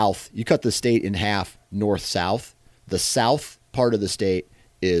 anything south, you cut the state in half, north, south. The south part of the state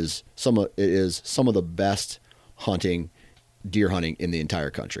is some of the best deer hunting in the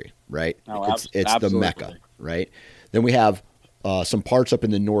entire country, right? Oh, it's the Mecca, right? Then we have some parts up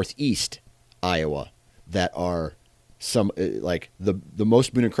in the northeast Iowa that are like the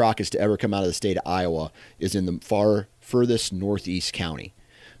most Boone and Crockett's to ever come out of the state of Iowa is in the furthest northeast county.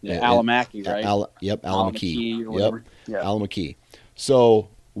 Yeah, Alamaki, right? Alamaki. Yep, Alamaki. So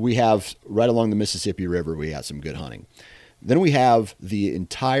we have right along the Mississippi River, we have some good hunting. Then we have the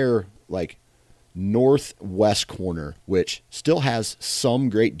entire like northwest corner, which still has some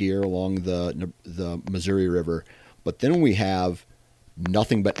great deer along the Missouri River, but then we have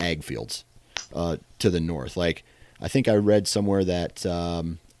nothing but ag fields to the north. Like I think I read somewhere that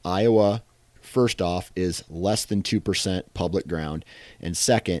Iowa, first off, is less than 2% public ground, and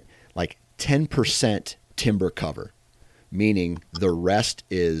second, like 10% timber cover, meaning the rest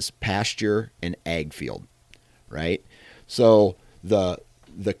is pasture and ag field, right? So the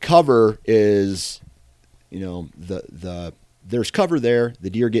cover is, there's cover there. The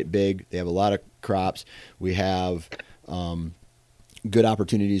deer get big. They have a lot of crops. We have good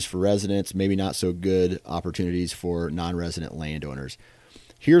opportunities for residents, maybe not so good opportunities for non-resident landowners.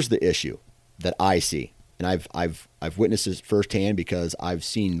 Here's the issue that I see, and I've witnessed this firsthand because I've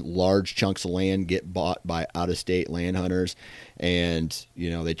seen large chunks of land get bought by out-of-state land hunters, and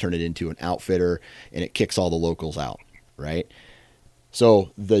they turn it into an outfitter, and it kicks all the locals out, right?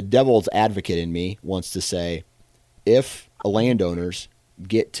 So the devil's advocate in me wants to say, if landowners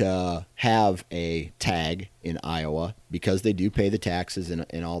get to have a tag in Iowa because they do pay the taxes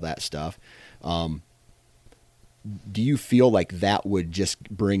and all that stuff, do you feel like that would just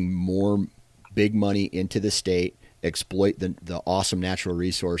bring more big money into the state, exploit the awesome natural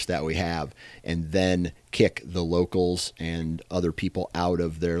resource that we have, and then kick the locals and other people out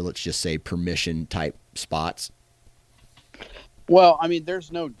of their, let's just say, permission type spots? Well, I mean,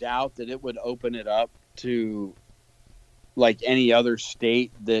 there's no doubt that it would open it up to like any other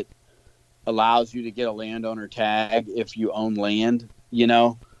state that allows you to get a landowner tag if you own land,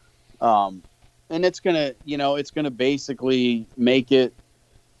 and it's gonna basically make it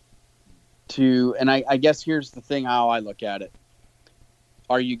to, and I guess here's the thing, how I look at it.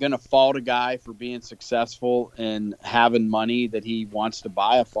 Are you going to fault a guy for being successful and having money that he wants to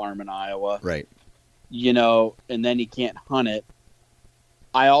buy a farm in Iowa? Right. And then he can't hunt it.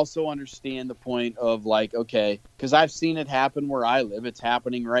 I also understand the point of like, okay, because I've seen it happen where I live. It's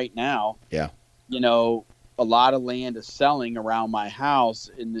happening right now. Yeah. A lot of land is selling around my house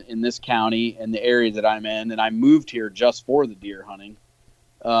in this county and the area that I'm in. And I moved here just for the deer hunting.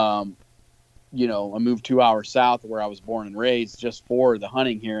 I moved 2 hours south of where I was born and raised just for the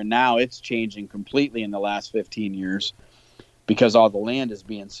hunting here. And now it's changing completely in the last 15 years because all the land is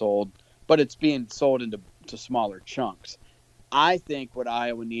being sold, but it's being sold into smaller chunks. I think what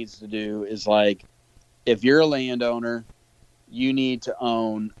Iowa needs to do is like, if you're a landowner, you need to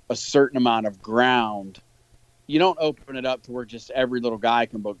own a certain amount of ground. You don't open it up to where just every little guy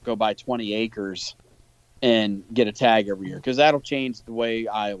can go buy 20 acres and get a tag every year, because that'll change the way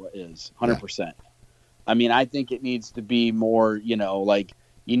Iowa is 100%. Yeah. I mean, I think it needs to be more, like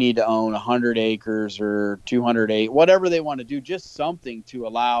you need to own 100 acres or 208, whatever they want to do, just something to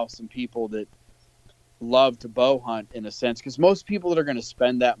allow some people that love to bow hunt in a sense, because most people that are going to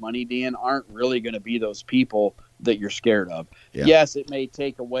spend that money, Dan, aren't really going to be those people that you're scared of. Yeah. Yes, it may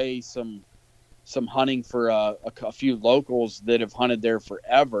take away some hunting for a few locals that have hunted there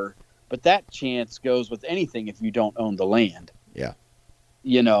forever, but that chance goes with anything if you don't own the land. Yeah.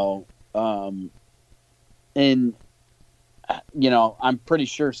 I'm pretty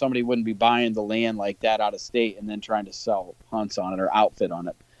sure somebody wouldn't be buying the land like that out of state and then trying to sell hunts on it or outfit on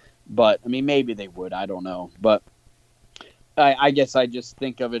it. But I mean, maybe they would, I don't know. But I guess I just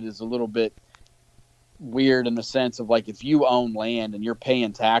think of it as a little bit weird in the sense of like, if you own land and you're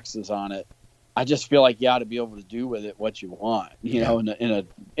paying taxes on it, I just feel like you ought to be able to do with it what you want, in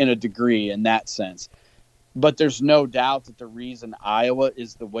a degree in that sense. But there's no doubt that the reason Iowa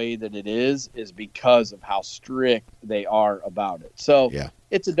is the way that it is because of how strict they are about it. So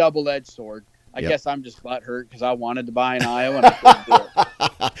It's a double-edged sword. I guess I'm just butthurt because I wanted to buy in Iowa and I couldn't do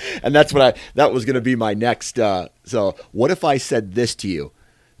it. And that's that was going to be my next. So what if I said this to you?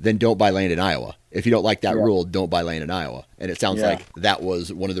 Then don't buy land in Iowa. If you don't like that rule, don't buy land in Iowa. And it sounds like that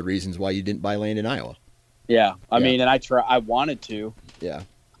was one of the reasons why you didn't buy land in Iowa. Yeah. I mean, and I wanted to. Yeah.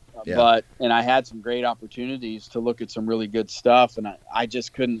 But I had some great opportunities to look at some really good stuff, and I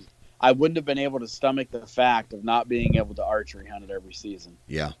just couldn't. I wouldn't have been able to stomach the fact of not being able to archery hunt it every season.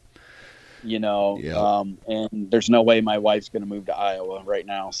 Yeah. And there's no way my wife's going to move to Iowa right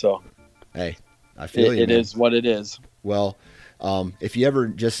now. So, hey, I feel it is what it is. Well, if you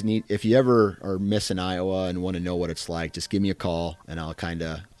ever are missing Iowa and want to know what it's like, just give me a call and I'll kind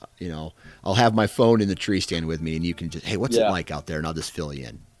of, I'll have my phone in the tree stand with me and you can just, hey, what's it like out there? And I'll just fill you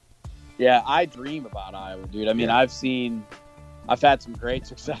in. Yeah. I dream about Iowa, dude. I mean, I've had some great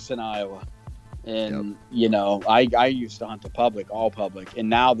success in Iowa. And, I used to hunt all public. And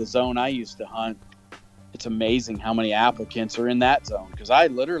now the zone I used to hunt, it's amazing how many applicants are in that zone. Because I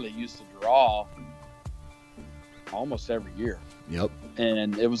literally used to draw almost every year. Yep.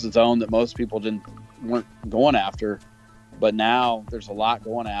 And it was a zone that most people weren't going after. But now there's a lot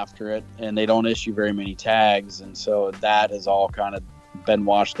going after it. And they don't issue very many tags. And so that has all kind of been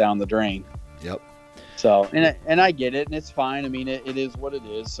washed down the drain. Yep. So, and I get it, and it's fine. I mean, it is what it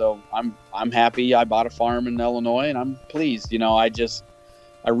is. So I'm happy. I bought a farm in Illinois, and I'm pleased. I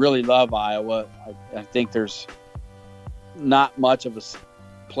really love Iowa. I think there's not much of a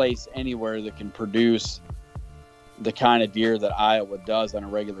place anywhere that can produce the kind of deer that Iowa does on a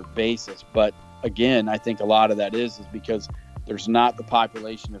regular basis. But again, I think a lot of that is because there's not the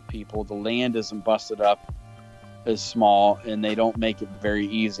population of people. The land isn't busted up is small, and they don't make it very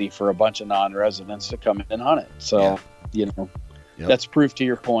easy for a bunch of non-residents to come in and hunt it. So, that's proof to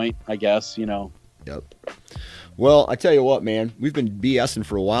your point, I guess, Yep. Well, I tell you what, man, we've been BSing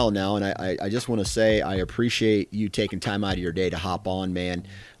for a while now, and I just want to say I appreciate you taking time out of your day to hop on, man.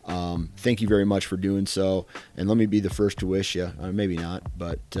 Thank you very much for doing so. And let me be the first to wish you, maybe not,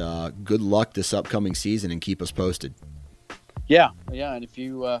 but good luck this upcoming season and keep us posted. Yeah. And if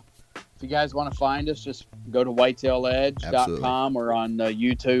you guys want to find us, just go to whitetailedge.com. We're on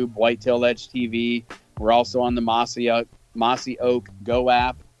YouTube, Whitetail Edge TV. We're also on the Mossy Oak Go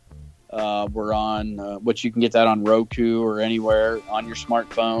app. We're on, which you can get that on Roku or anywhere on your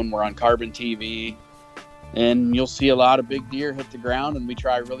smartphone. We're on Carbon TV. And you'll see a lot of big deer hit the ground, and we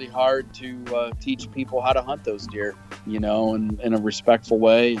try really hard to teach people how to hunt those deer, in a respectful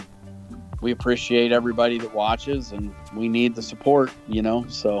way. We appreciate everybody that watches, and we need the support,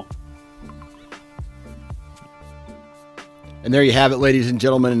 so... And there you have it, ladies and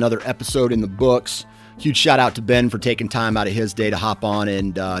gentlemen, another episode in the books. Huge shout out to Ben for taking time out of his day to hop on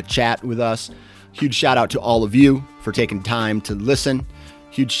and chat with us. Huge shout out to all of you for taking time to listen.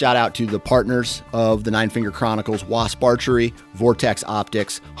 Huge shout out to the partners of the Nine Finger Chronicles, Wasp Archery, Vortex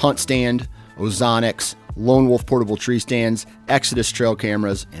Optics, Hunt Stand, Ozonics, Lone Wolf Portable Tree Stands, Exodus Trail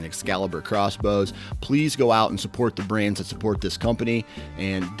Cameras, and Excalibur Crossbows. Please go out and support the brands that support this company,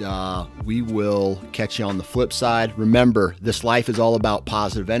 and we will catch you on the flip side. Remember, this life is all about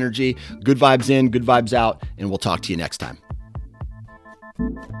positive energy. Good vibes in, good vibes out, and we'll talk to you next time.